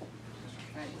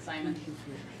 Simon.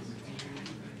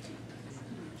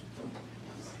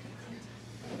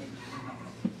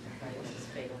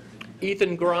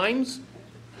 Ethan Grimes,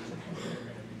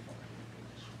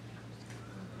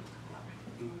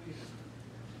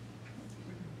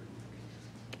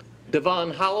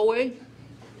 Devon Holloway,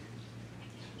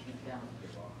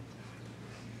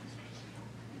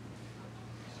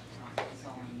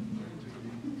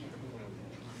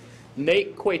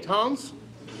 Nate Quaitons,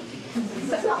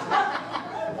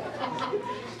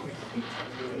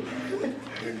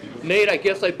 Nate, I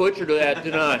guess I butchered that,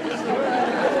 didn't I?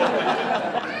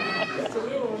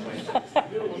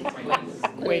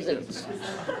 Acquaintance.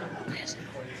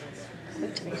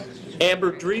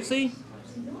 Amber Dreesy,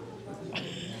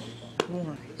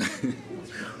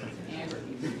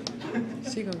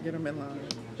 She gonna get them in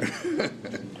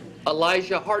line.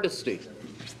 Elijah Hardesty,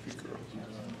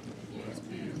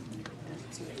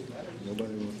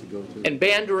 Nobody wants to go to. and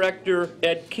band director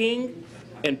Ed King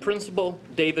and principal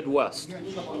David West.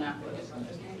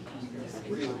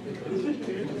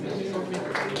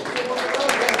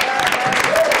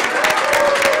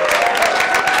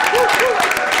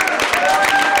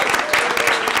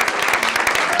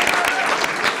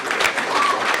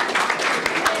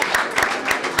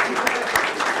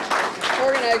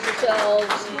 Organize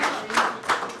yourselves.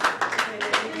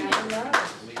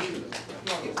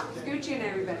 Scooch in,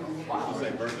 everybody.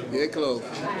 Get close.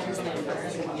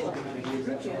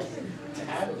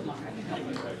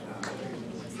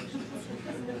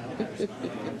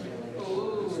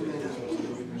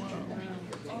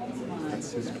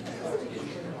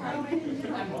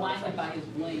 I'm blinded by his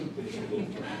bling.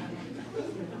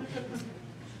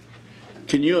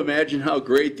 Can you imagine how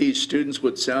great these students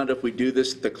would sound if we do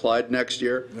this at the Clyde next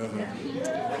year? Don't mess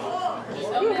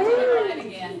with it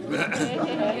again.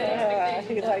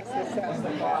 He likes the sound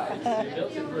of that.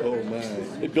 Oh, my.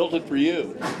 They built it for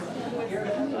you.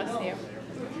 Bless you.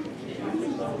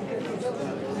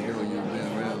 Here when you've been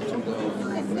around too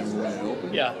When it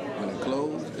opened, Yeah. when it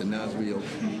closed, and now it's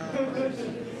reopened.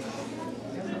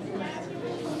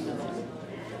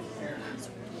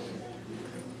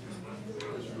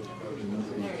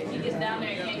 He gets down there,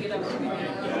 he can't get up.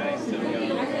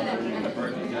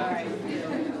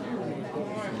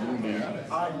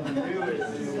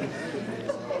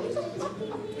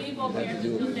 People up here,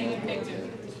 just take a picture.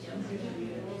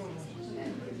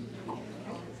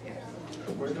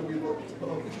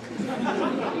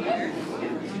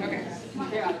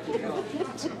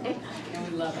 Okay. And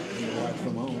we love it. Watch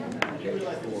from home.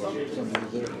 Or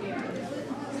somebody's there.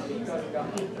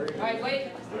 All right, wait.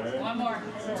 One more,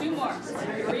 2 more,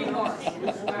 3 more.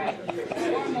 All right,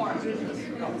 4 more.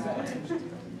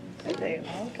 They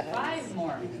all got 5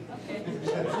 more.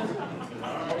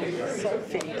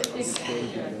 Sophia's.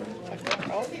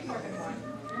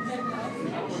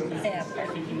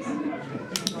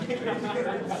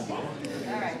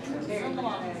 All right, here, come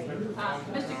on.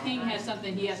 Mr. King has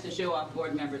something he has to show off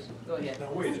board members. Go ahead.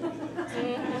 There's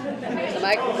a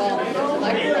microphone. There's a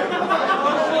microphone.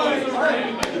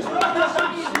 I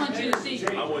just want you to see. I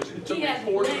want you to tell He me has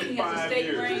bling, he has a 45 state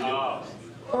years. brain.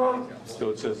 So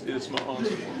it says Isma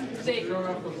State.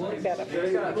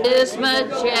 ISMA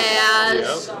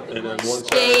Jazz and then one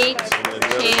State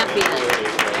Champion.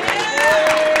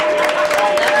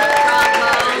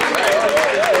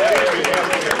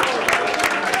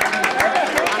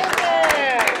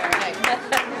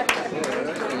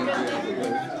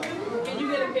 Can you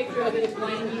get a picture of this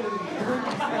bling?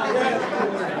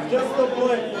 Just the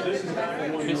blink.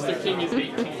 Mr. King is 18.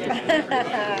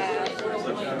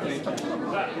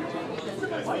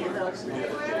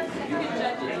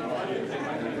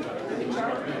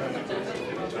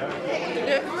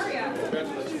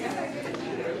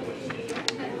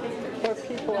 Poor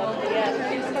people up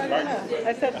there.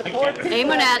 I said the poor people. Hey,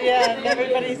 Monette. Yeah, and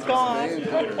everybody's gone.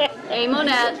 Hey,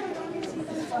 Monette.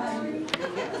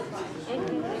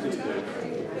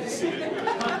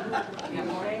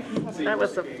 That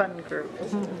was a fun group.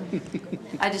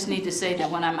 I just need to say that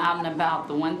when I'm out and about,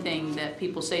 the one thing that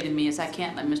people say to me is, I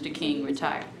can't let Mr. King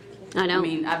retire. I know. I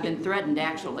mean, I've been threatened,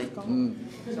 actually.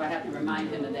 So I have to remind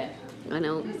him of that. I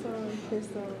know.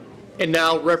 And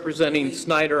now representing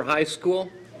Snyder High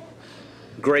School,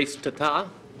 Grace Tata.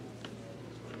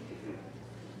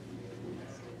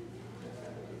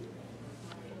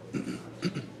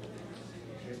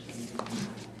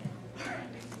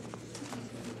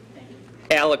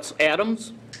 Alex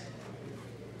Adams.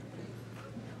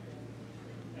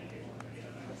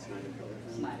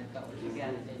 Snyder Colors, you got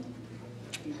it,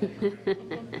 didn't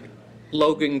you?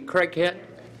 Logan Craighead.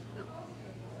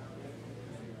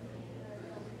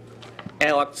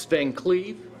 Alex Van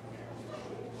Cleve.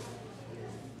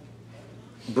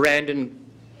 Brandon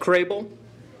Crable.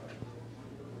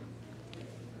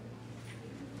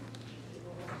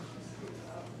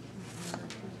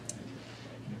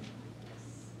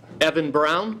 Evan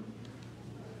Brown.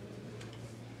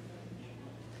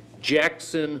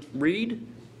 Jackson Reed.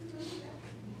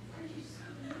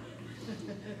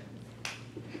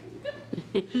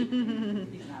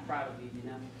 He's not proud of you, you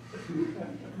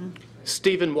know.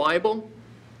 Stephen Weibel.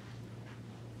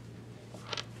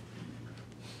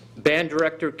 Band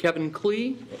Director Kevin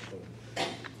Klee.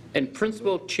 And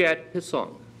Principal Chad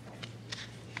Pissong.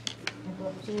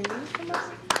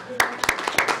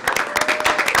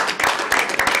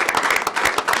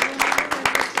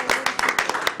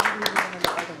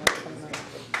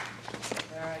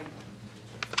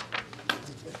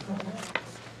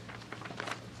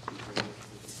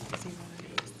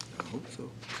 I hope so.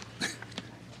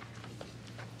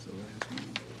 So last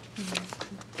meeting.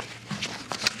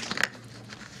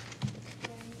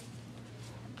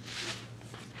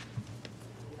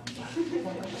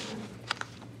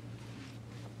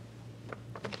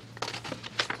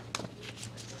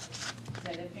 Is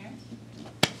that it, parents?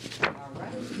 All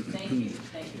right, thank you.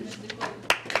 Thank you, Mr. Cole.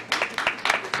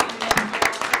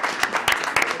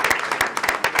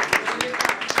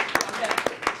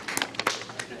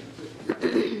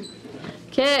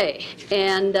 Okay,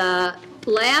 and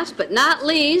last but not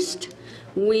least,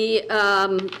 we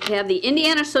have the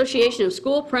Indiana Association of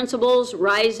School Principals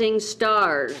Rising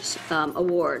Stars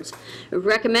Awards. It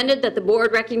recommended that the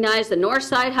board recognize the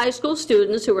Northside High School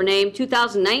students who were named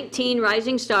 2019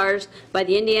 Rising Stars by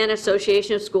the Indiana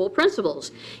Association of School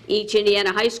Principals. Each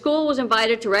Indiana high school was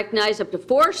invited to recognize up to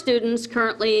 4 students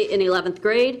currently in 11th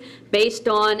grade based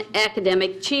on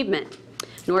academic achievement.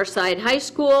 Northside High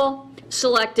School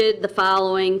selected the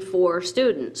following 4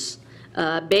 students.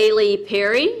 Bailey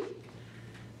Perry,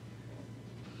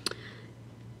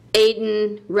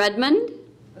 Aiden Redmond,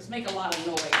 Let's make a lot of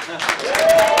noise.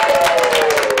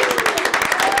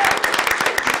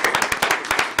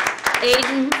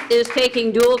 Aiden is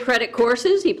taking dual credit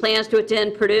courses. He plans to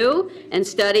attend Purdue and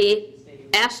study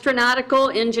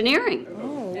astronautical engineering.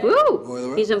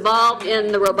 Woo! He's involved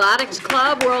in the Robotics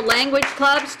Club, World Language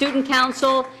Club, Student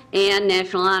Council, and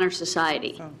National Honor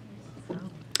Society.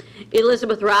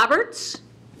 Elizabeth Roberts.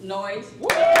 Noise.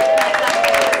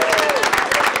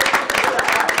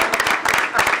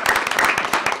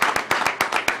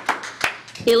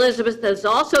 Elizabeth is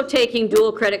also taking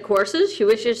dual credit courses. She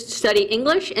wishes to study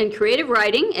English and creative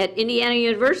writing at Indiana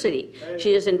University.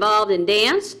 She is involved in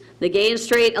dance, the Gay and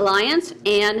Straight Alliance,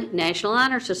 and National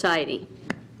Honor Society.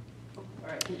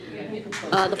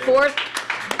 The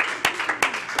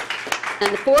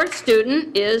fourth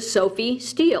student is Sophie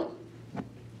Steele.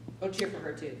 Go cheer for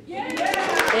her too. Yep.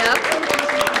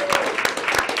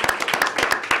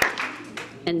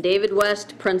 And David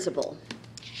West, principal.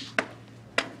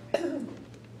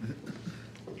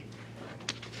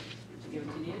 Give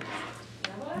it to you.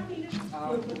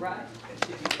 All right.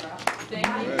 Thank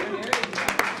you.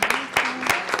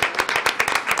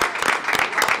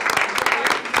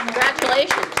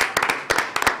 Congratulations.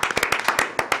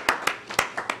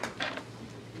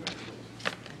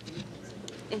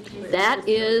 That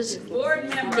is Board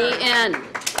member. the end.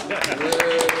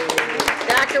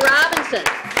 Dr. Robinson,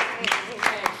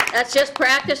 that's just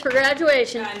practice for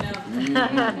graduation. I know.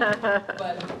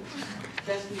 But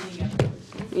best meeting ever.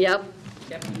 Yep.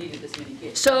 Definitely needed this many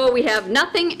kids. So we have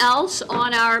nothing else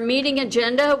on our meeting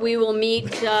agenda. We will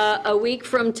meet a week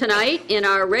from tonight in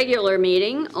our regular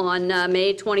meeting on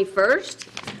May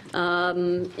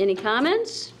 21st. Any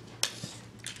comments?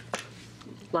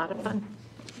 A lot of fun.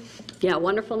 Yeah,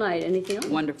 wonderful night. Anything else?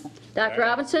 Wonderful. Dr.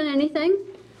 Robinson, anything?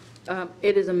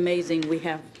 It is amazing. We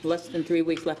have less than 3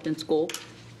 weeks left in school.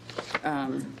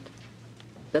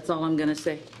 That's all I'm going to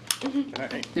say.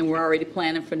 And we're already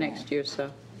planning for next year, so.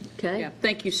 Okay. Yeah,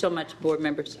 thank you so much, board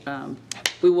members.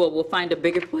 We'll find a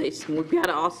bigger place, and we've got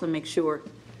to also make sure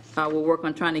we'll work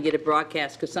on trying to get it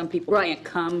broadcast, because some people Right. can't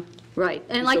come. Right,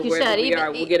 and So like you wherever said, we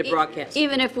are, we'll get it broadcast.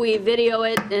 even if we video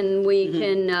it and we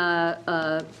can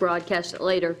broadcast it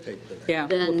later, Yeah,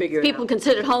 we'll then figure it people out. can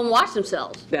sit at home and watch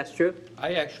themselves. That's true.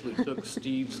 I actually took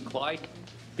Steve's Clyde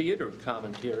Theater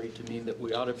commentary to mean that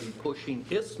we ought to be pushing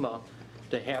ISMA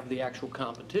to have the actual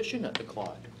competition at the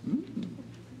Clyde.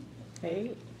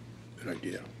 Hey, Good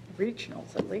idea.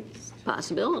 regionals at least.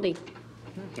 Possibility.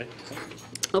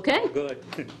 Okay, Good.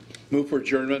 Move for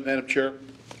adjournment, Madam Chair.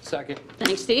 Second.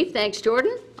 thanks, Steve, thanks,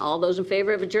 Jordan. All those in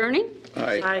favor of adjourning?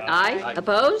 Aye. Aye.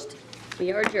 Opposed?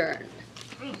 We are adjourned.